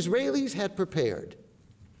 And what the Israelis had prepared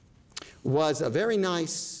was a very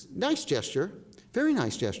nice gesture, very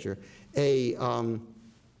nice gesture, a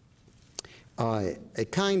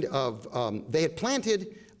kind of, they had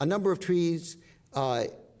planted a number of trees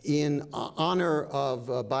in honor of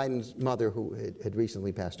Biden's mother, who had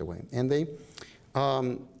recently passed away. And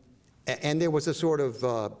And there was a sort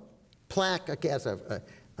of plaque, I guess,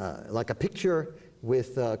 like a picture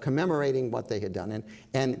with commemorating what they had done.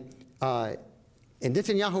 And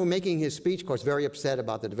Netanyahu, making his speech, of course, very upset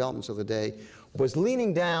about the developments of the day, was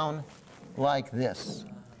leaning down like this.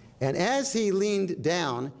 And as he leaned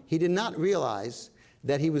down, he did not realize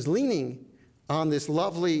that he was leaning on this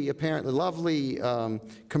lovely, apparently lovely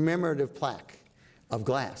commemorative plaque of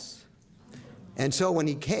glass. And so when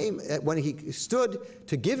he stood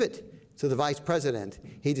to give it to the vice president,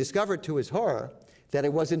 he discovered to his horror that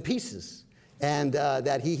it was in pieces, and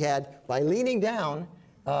that he had, by leaning down,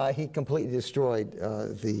 he completely destroyed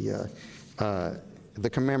the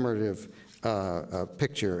commemorative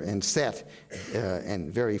picture and set,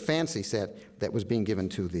 and very fancy set that was being given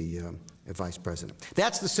to the vice president.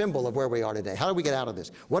 That's the symbol of where we are today. How do we get out of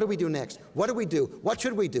this? What do we do next? What do we do? What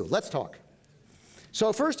should we do? Let's talk.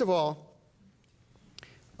 So first of all,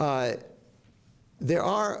 there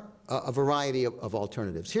are a variety of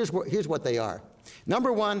alternatives. Here's what they are.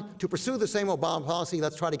 Number one, to pursue the same Obama policy,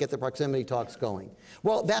 let's try to get the proximity talks going.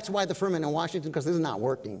 Well, that's why the ferment in Washington, because this is not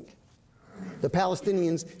working. The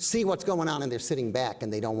Palestinians see what's going on and they're sitting back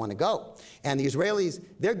and they don't want to go. And the Israelis,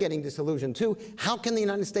 they're getting disillusioned too. How can the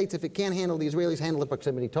United States, if it can't handle the Israelis, handle the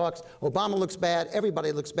proximity talks? Obama looks bad,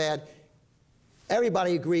 everybody looks bad.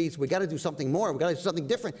 Everybody agrees, we got to do something more, we got to do something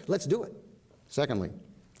different, let's do it. Secondly,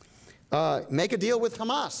 make a deal with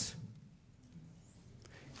Hamas.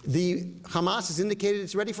 The Hamas has indicated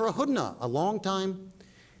it's ready for a hudna, a long-time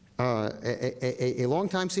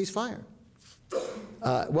ceasefire.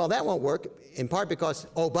 Well, that won't work, in part because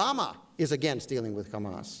Obama is against dealing with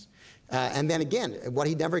Hamas. And then again, what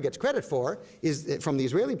he never gets credit for is, from the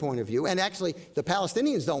Israeli point of view, and actually the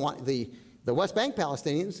Palestinians don't want, the West Bank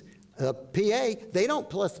Palestinians, PA, they don't,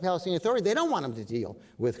 plus the Palestinian Authority, they don't want him to deal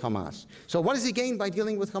with Hamas. So what does he gain by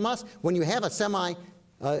dealing with Hamas when you have a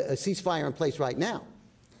ceasefire in place right now?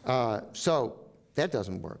 So that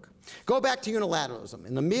doesn't work. Go back to unilateralism.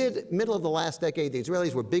 In the middle of the last decade, the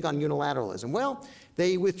Israelis were big on unilateralism. Well,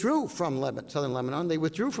 they withdrew from southern Lebanon. They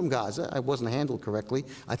withdrew from Gaza. It wasn't handled correctly.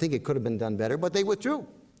 I think it could have been done better, but they withdrew.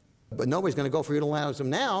 But nobody's going to go for unilateralism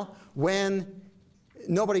now when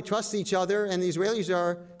nobody trusts each other, and the Israelis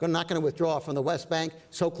are not going to withdraw from the West Bank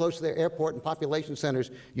so close to their airport and population centers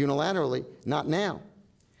unilaterally. Not now.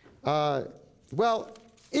 Well,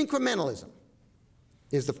 incrementalism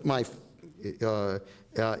is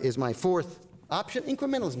my fourth option.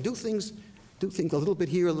 Incrementalism. Do things a little bit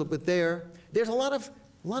here, a little bit there. There's a lot of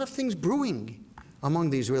things brewing among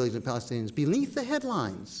the Israelis and Palestinians beneath the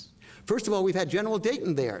headlines. First of all, we've had General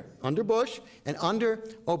Dayton there under Bush, and under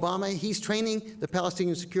Obama, he's training the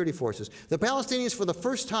Palestinian security forces. The Palestinians, for the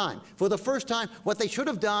first time, what they should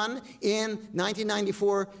have done in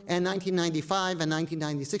 1994 and 1995 and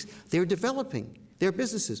 1996, they're developing their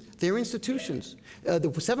businesses, their institutions. The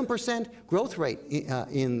 7% growth rate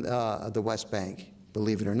in the West Bank,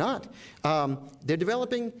 believe it or not. They're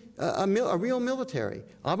developing a real military.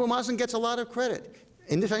 Abu Mazen gets a lot of credit.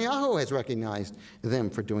 And Netanyahu has recognized them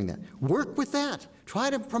for doing that. Work with that. Try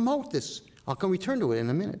to promote this. I'll return to it in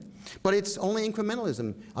a minute. But it's only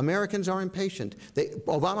incrementalism. Americans are impatient.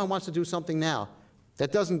 Obama wants to do something now.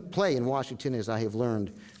 That doesn't play in Washington, as I have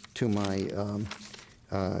learned to in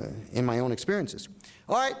my own experiences.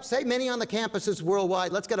 All right, say many on the campuses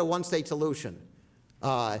worldwide, let's get a one-state solution.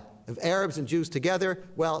 Of Arabs and Jews together,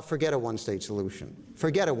 well, forget a one-state solution.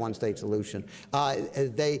 Forget a one-state solution.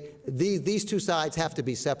 These two sides have to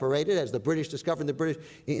be separated, as the British discovered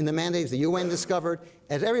in the mandates, the UN discovered,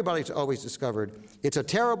 as everybody's always discovered. It's a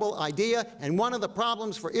terrible idea, and one of the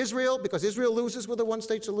problems for Israel, because Israel loses with a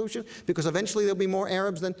one-state solution, because eventually there'll be more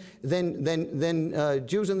Arabs than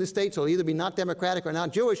Jews in the state, so it'll either be not democratic or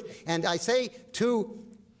not Jewish. And I say to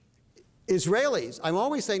Israelis, I'm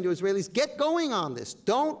always saying to Israelis, get going on this.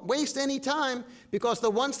 Don't waste any time, because the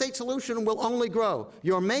one-state solution will only grow.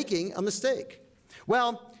 You're making a mistake.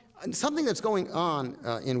 Well, something that's going on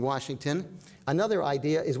in Washington, another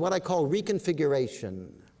idea, is what I call reconfiguration.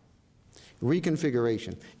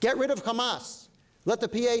 Reconfiguration. Get rid of Hamas. Let the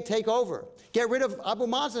PA take over. Get rid of Abu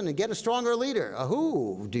Mazen and get a stronger leader.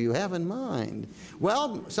 Who do you have in mind?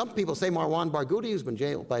 Well, some people say Marwan Barghouti, who's been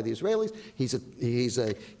jailed by the Israelis. He's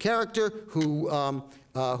a character who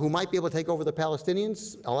might be able to take over the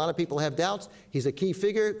Palestinians. A lot of people have doubts. He's a key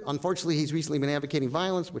figure. Unfortunately, he's recently been advocating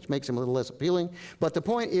violence, which makes him a little less appealing. But the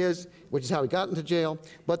point is, which is how he got into jail,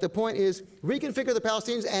 but the point is, reconfigure the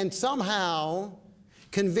Palestinians and somehow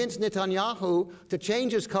convince Netanyahu to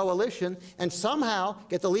change his coalition and somehow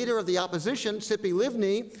get the leader of the opposition, Tzipi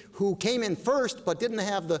Livni, who came in first but didn't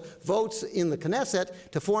have the votes in the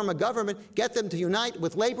Knesset to form a government, get them to unite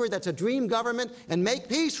with labor that's a dream government and make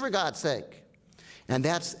peace, for God's sake. And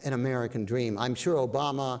that's an American dream. I'm sure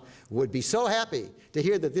Obama would be so happy to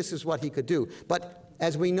hear that this is what he could do. But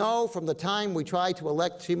as we know from the time we tried to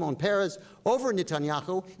elect Shimon Peres over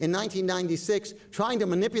Netanyahu in 1996, trying to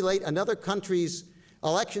manipulate another country's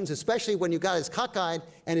elections, especially when you got as cockeyed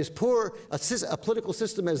and as poor a political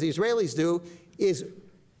system as the Israelis do,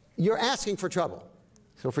 you're asking for trouble.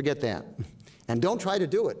 So forget that. And don't try to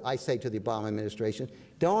do it, I say to the Obama administration.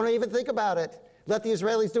 Don't even think about it. Let the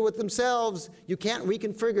Israelis do it themselves. You can't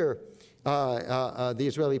reconfigure the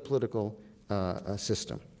Israeli political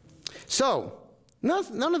system. So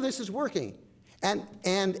none of this is working.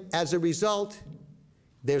 And as a result,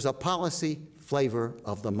 there's a policy flavor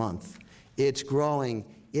of the month. It's growing.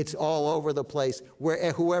 It's all over the place.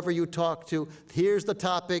 Whoever you talk to, here's the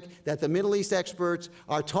topic that the Middle East experts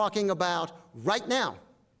are talking about right now.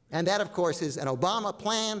 And that, of course, is an Obama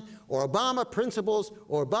plan or Obama principles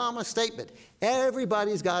or Obama statement.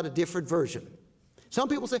 Everybody's got a different version. Some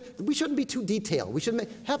people say, we shouldn't be too detailed. We should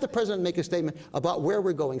have the president make a statement about where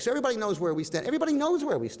we're going. So everybody knows where we stand. Everybody knows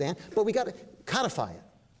where we stand, but we got to codify it.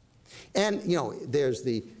 And, you know, there's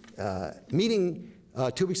the meeting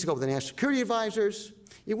 2 weeks ago with the National Security Advisors.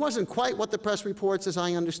 It wasn't quite what the press reports, as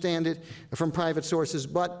I understand it, from private sources,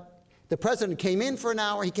 but the president came in for an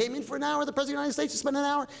hour. He came in for an hour. The president of the United States spent an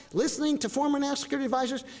hour listening to former national security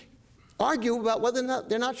advisors argue about whether or not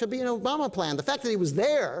there should be an Obama plan. The fact that he was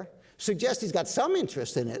there suggests he's got some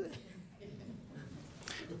interest in it.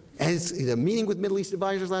 And it's a meeting with Middle East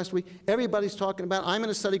advisors last week. Everybody's talking about it. I'm in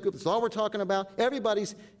a study group. That's all we're talking about.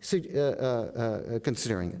 Everybody's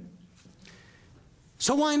considering it.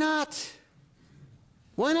 So why not?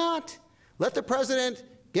 Why not? Let the president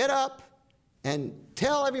get up and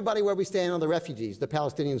tell everybody where we stand on the refugees. The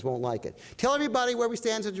Palestinians won't like it. Tell everybody where we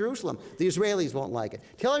stand in Jerusalem. The Israelis won't like it.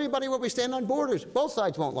 Tell everybody where we stand on borders. Both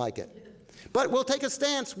sides won't like it. But we'll take a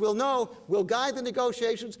stance. We'll know. We'll guide the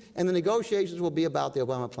negotiations, and the negotiations will be about the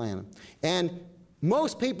Obama plan. And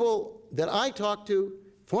most people that I talk to,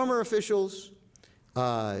 former officials,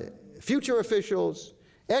 future officials,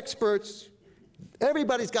 experts,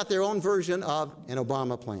 everybody's got their own version of an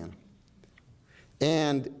Obama plan.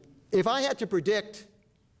 And if I had to predict,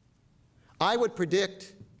 I would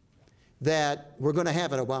predict that we're going to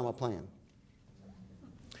have an Obama plan.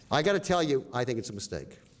 I got to tell you, I think it's a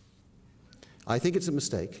mistake. I think it's a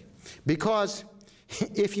mistake because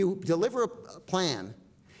if you deliver a plan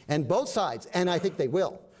and both sides, and I think they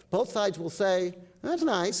will, both sides will say, that's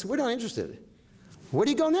nice, we're not interested. Where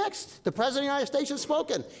do you go next? The President of the United States has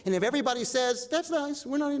spoken. And if everybody says, that's nice,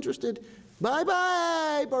 we're not interested,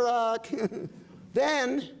 bye-bye, Barack,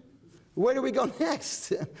 then where do we go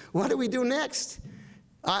next? What do we do next?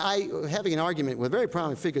 I having an argument with a very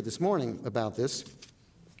prominent figure this morning about this,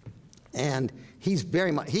 and he's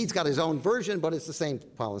got his own version, but it's the same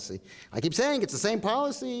policy. I keep saying it's the same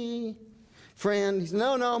policy, friend. He says,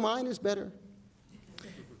 no, mine is better.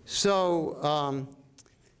 So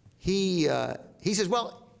he says,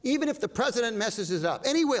 well, even if the president messes it up,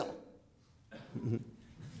 and he will,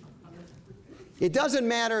 it doesn't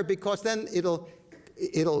matter because then it'll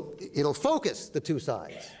focus the two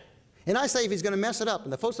sides. And I say if he's going to mess it up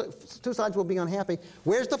and the two sides will be unhappy,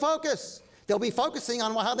 where's the focus? They'll be focusing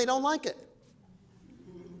on how they don't like it.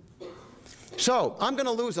 So I'm going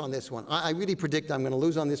to lose on this one. I really predict I'm going to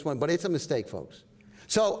lose on this one, but it's a mistake, folks.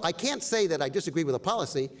 So I can't say that I disagree with a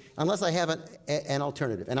policy unless I have an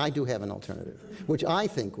alternative, and I do have an alternative, which I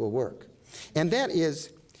think will work. And that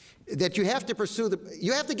is that you have to pursue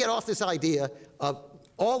you have to get off this idea of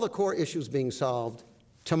all the core issues being solved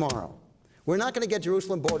tomorrow. We're not going to get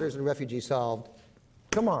Jerusalem borders and refugees solved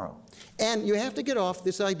tomorrow. And you have to get off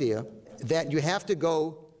this idea that you have to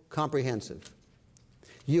go comprehensive.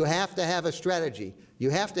 You have to have a strategy.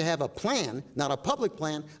 You have to have a plan, not a public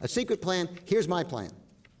plan, a secret plan. Here's my plan.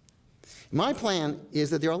 My plan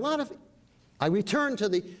is that there are a lot of, I return to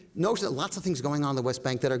the notion that lots of things going on in the West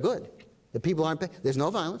Bank that are good. The people aren't, there's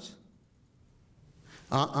no violence.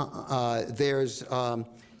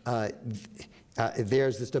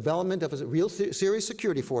 There's this development of a real serious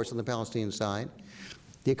security force on the Palestinian side.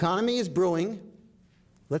 The economy is brewing.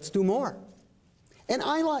 Let's do more. And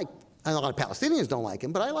a lot of Palestinians don't like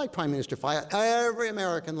him, but I like Prime Minister Fayyad. Every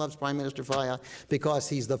American loves Prime Minister Fayyad because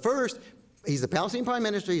he's the Palestinian Prime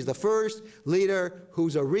Minister, he's the first leader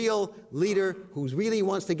who's a real leader, who really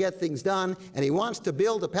wants to get things done, and he wants to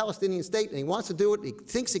build a Palestinian state, and he wants to do it. He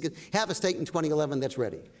thinks he could have a state in 2011 that's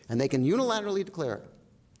ready, and they can unilaterally declare it.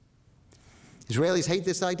 Israelis hate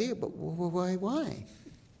this idea, but why?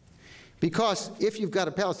 Because if you've got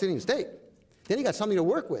a Palestinian state, then you've got something to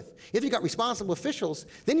work with. If you've got responsible officials,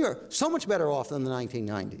 then you're so much better off than the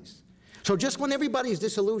 1990s. So just when everybody's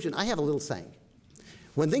disillusioned, I have a little saying.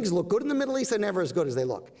 When things look good in the Middle East, they're never as good as they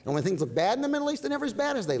look. And when things look bad in the Middle East, they're never as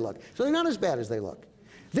bad as they look. So they're not as bad as they look.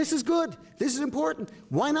 This is good. This is important.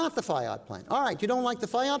 Why not the Fayyad plan? All right, you don't like the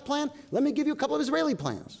Fayyad plan? Let me give you a couple of Israeli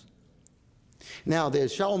plans. Now,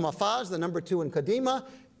 there's Shaul Mofaz, the number 2 in Kadima,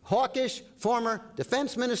 hawkish, former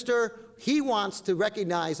defense minister. He wants to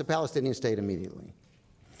recognize a Palestinian state immediately.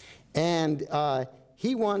 And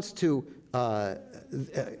he wants to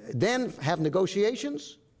then have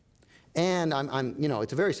negotiations. And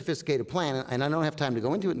it's a very sophisticated plan, and I don't have time to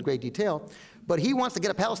go into it in great detail, but he wants to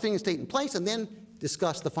get a Palestinian state in place and then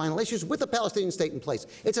discuss the final issues with a Palestinian state in place.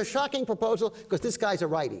 It's a shocking proposal because this guy's a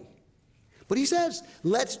righty. But he says,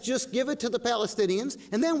 let's just give it to the Palestinians,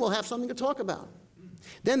 and then we'll have something to talk about.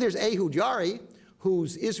 Then there's Ehud Yari,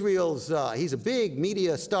 who's Israel's, he's a big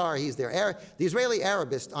media star. He's the Israeli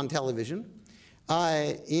Arabist on television.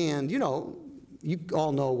 And, you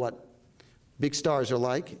all know what big stars are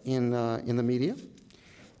like in the media.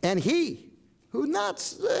 And who's not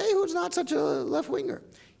such a left-winger,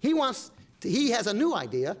 he has a new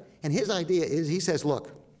idea, and his idea is, he says, look,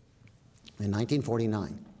 in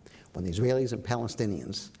 1949, when the Israelis and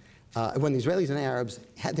Palestinians, when the Israelis and Arabs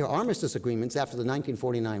had their armistice agreements after the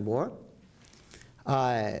 1949 war,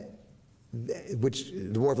 which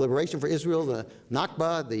the War of Liberation for Israel, the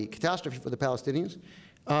Nakba, the catastrophe for the Palestinians,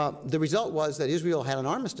 the result was that Israel had an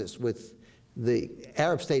armistice with the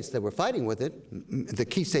Arab states that were fighting with it, the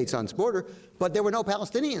key states on its border, but there were no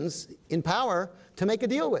Palestinians in power to make a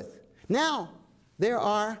deal with. Now, there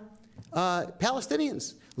are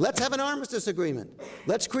Palestinians. Let's have an armistice agreement.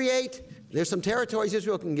 Let's there's some territories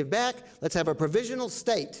Israel can give back. Let's have a provisional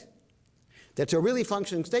state that's a really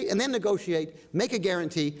functioning state, and then negotiate, make a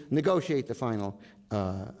guarantee, negotiate the final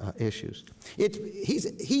issues.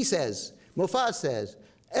 He says, Mofaz says,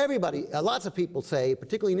 everybody, lots of people say,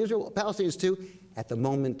 particularly in Israel, Palestinians too, at the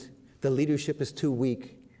moment the leadership is too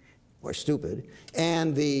weak or stupid,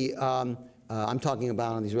 and I'm talking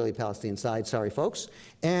about on the Israeli-Palestinian side, sorry folks,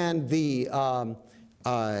 and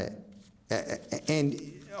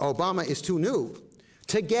Obama is too new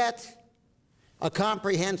to get a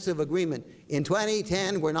comprehensive agreement. In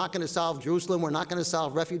 2010, we're not going to solve Jerusalem, we're not going to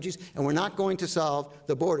solve refugees, and we're not going to solve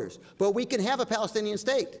the borders. But we can have a Palestinian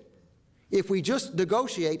state if we just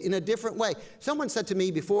negotiate in a different way. Someone said to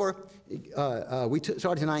me before we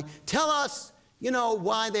started tonight, tell us,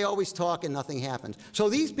 why they always talk and nothing happens. So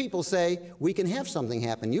these people say we can have something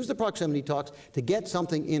happen. Use the proximity talks to get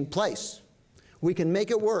something in place. We can make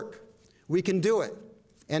it work. We can do it.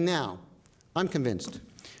 And now, I'm convinced.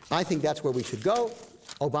 I think that's where we should go.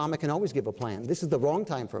 Obama can always give a plan. This is the wrong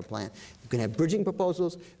time for a plan. You can have bridging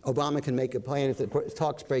proposals. Obama can make a plan if the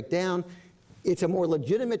talks break down. It's a more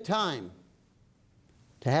legitimate time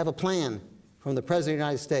to have a plan from the President of the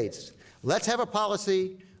United States. Let's have a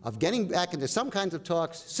policy of getting back into some kinds of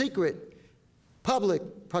talks, secret, public,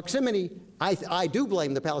 proximity. I do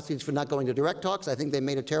blame the Palestinians for not going to direct talks. I think they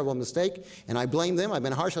made a terrible mistake, and I blame them. I've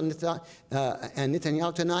been harsh on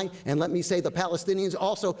Netanyahu tonight, and let me say the Palestinians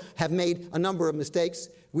also have made a number of mistakes.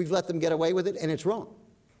 We've let them get away with it, and it's wrong.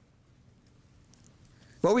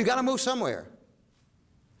 But we've got to move somewhere.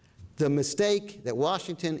 The mistake that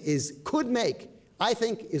Washington could make, I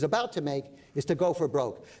think is about to make, is to go for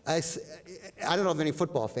broke. I don't know if any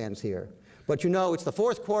football fans here, but it's the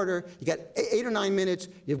fourth quarter, you got 8 or 9 minutes,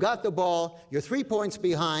 you've got the ball, you're 3 points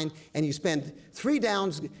behind, and you spend 3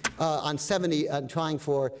 downs on 70 trying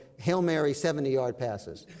for Hail Mary 70-yard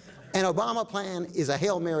passes. An Obama plan is a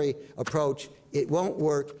Hail Mary approach. It won't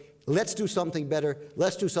work. Let's do something better.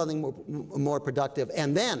 Let's do something more productive.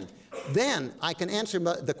 And then I can answer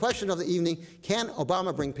the question of the evening, can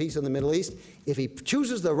Obama bring peace in the Middle East? If he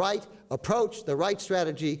chooses the right approach, the right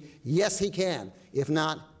strategy, yes, he can. If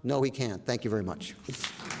not, no, he can't. Thank you very much.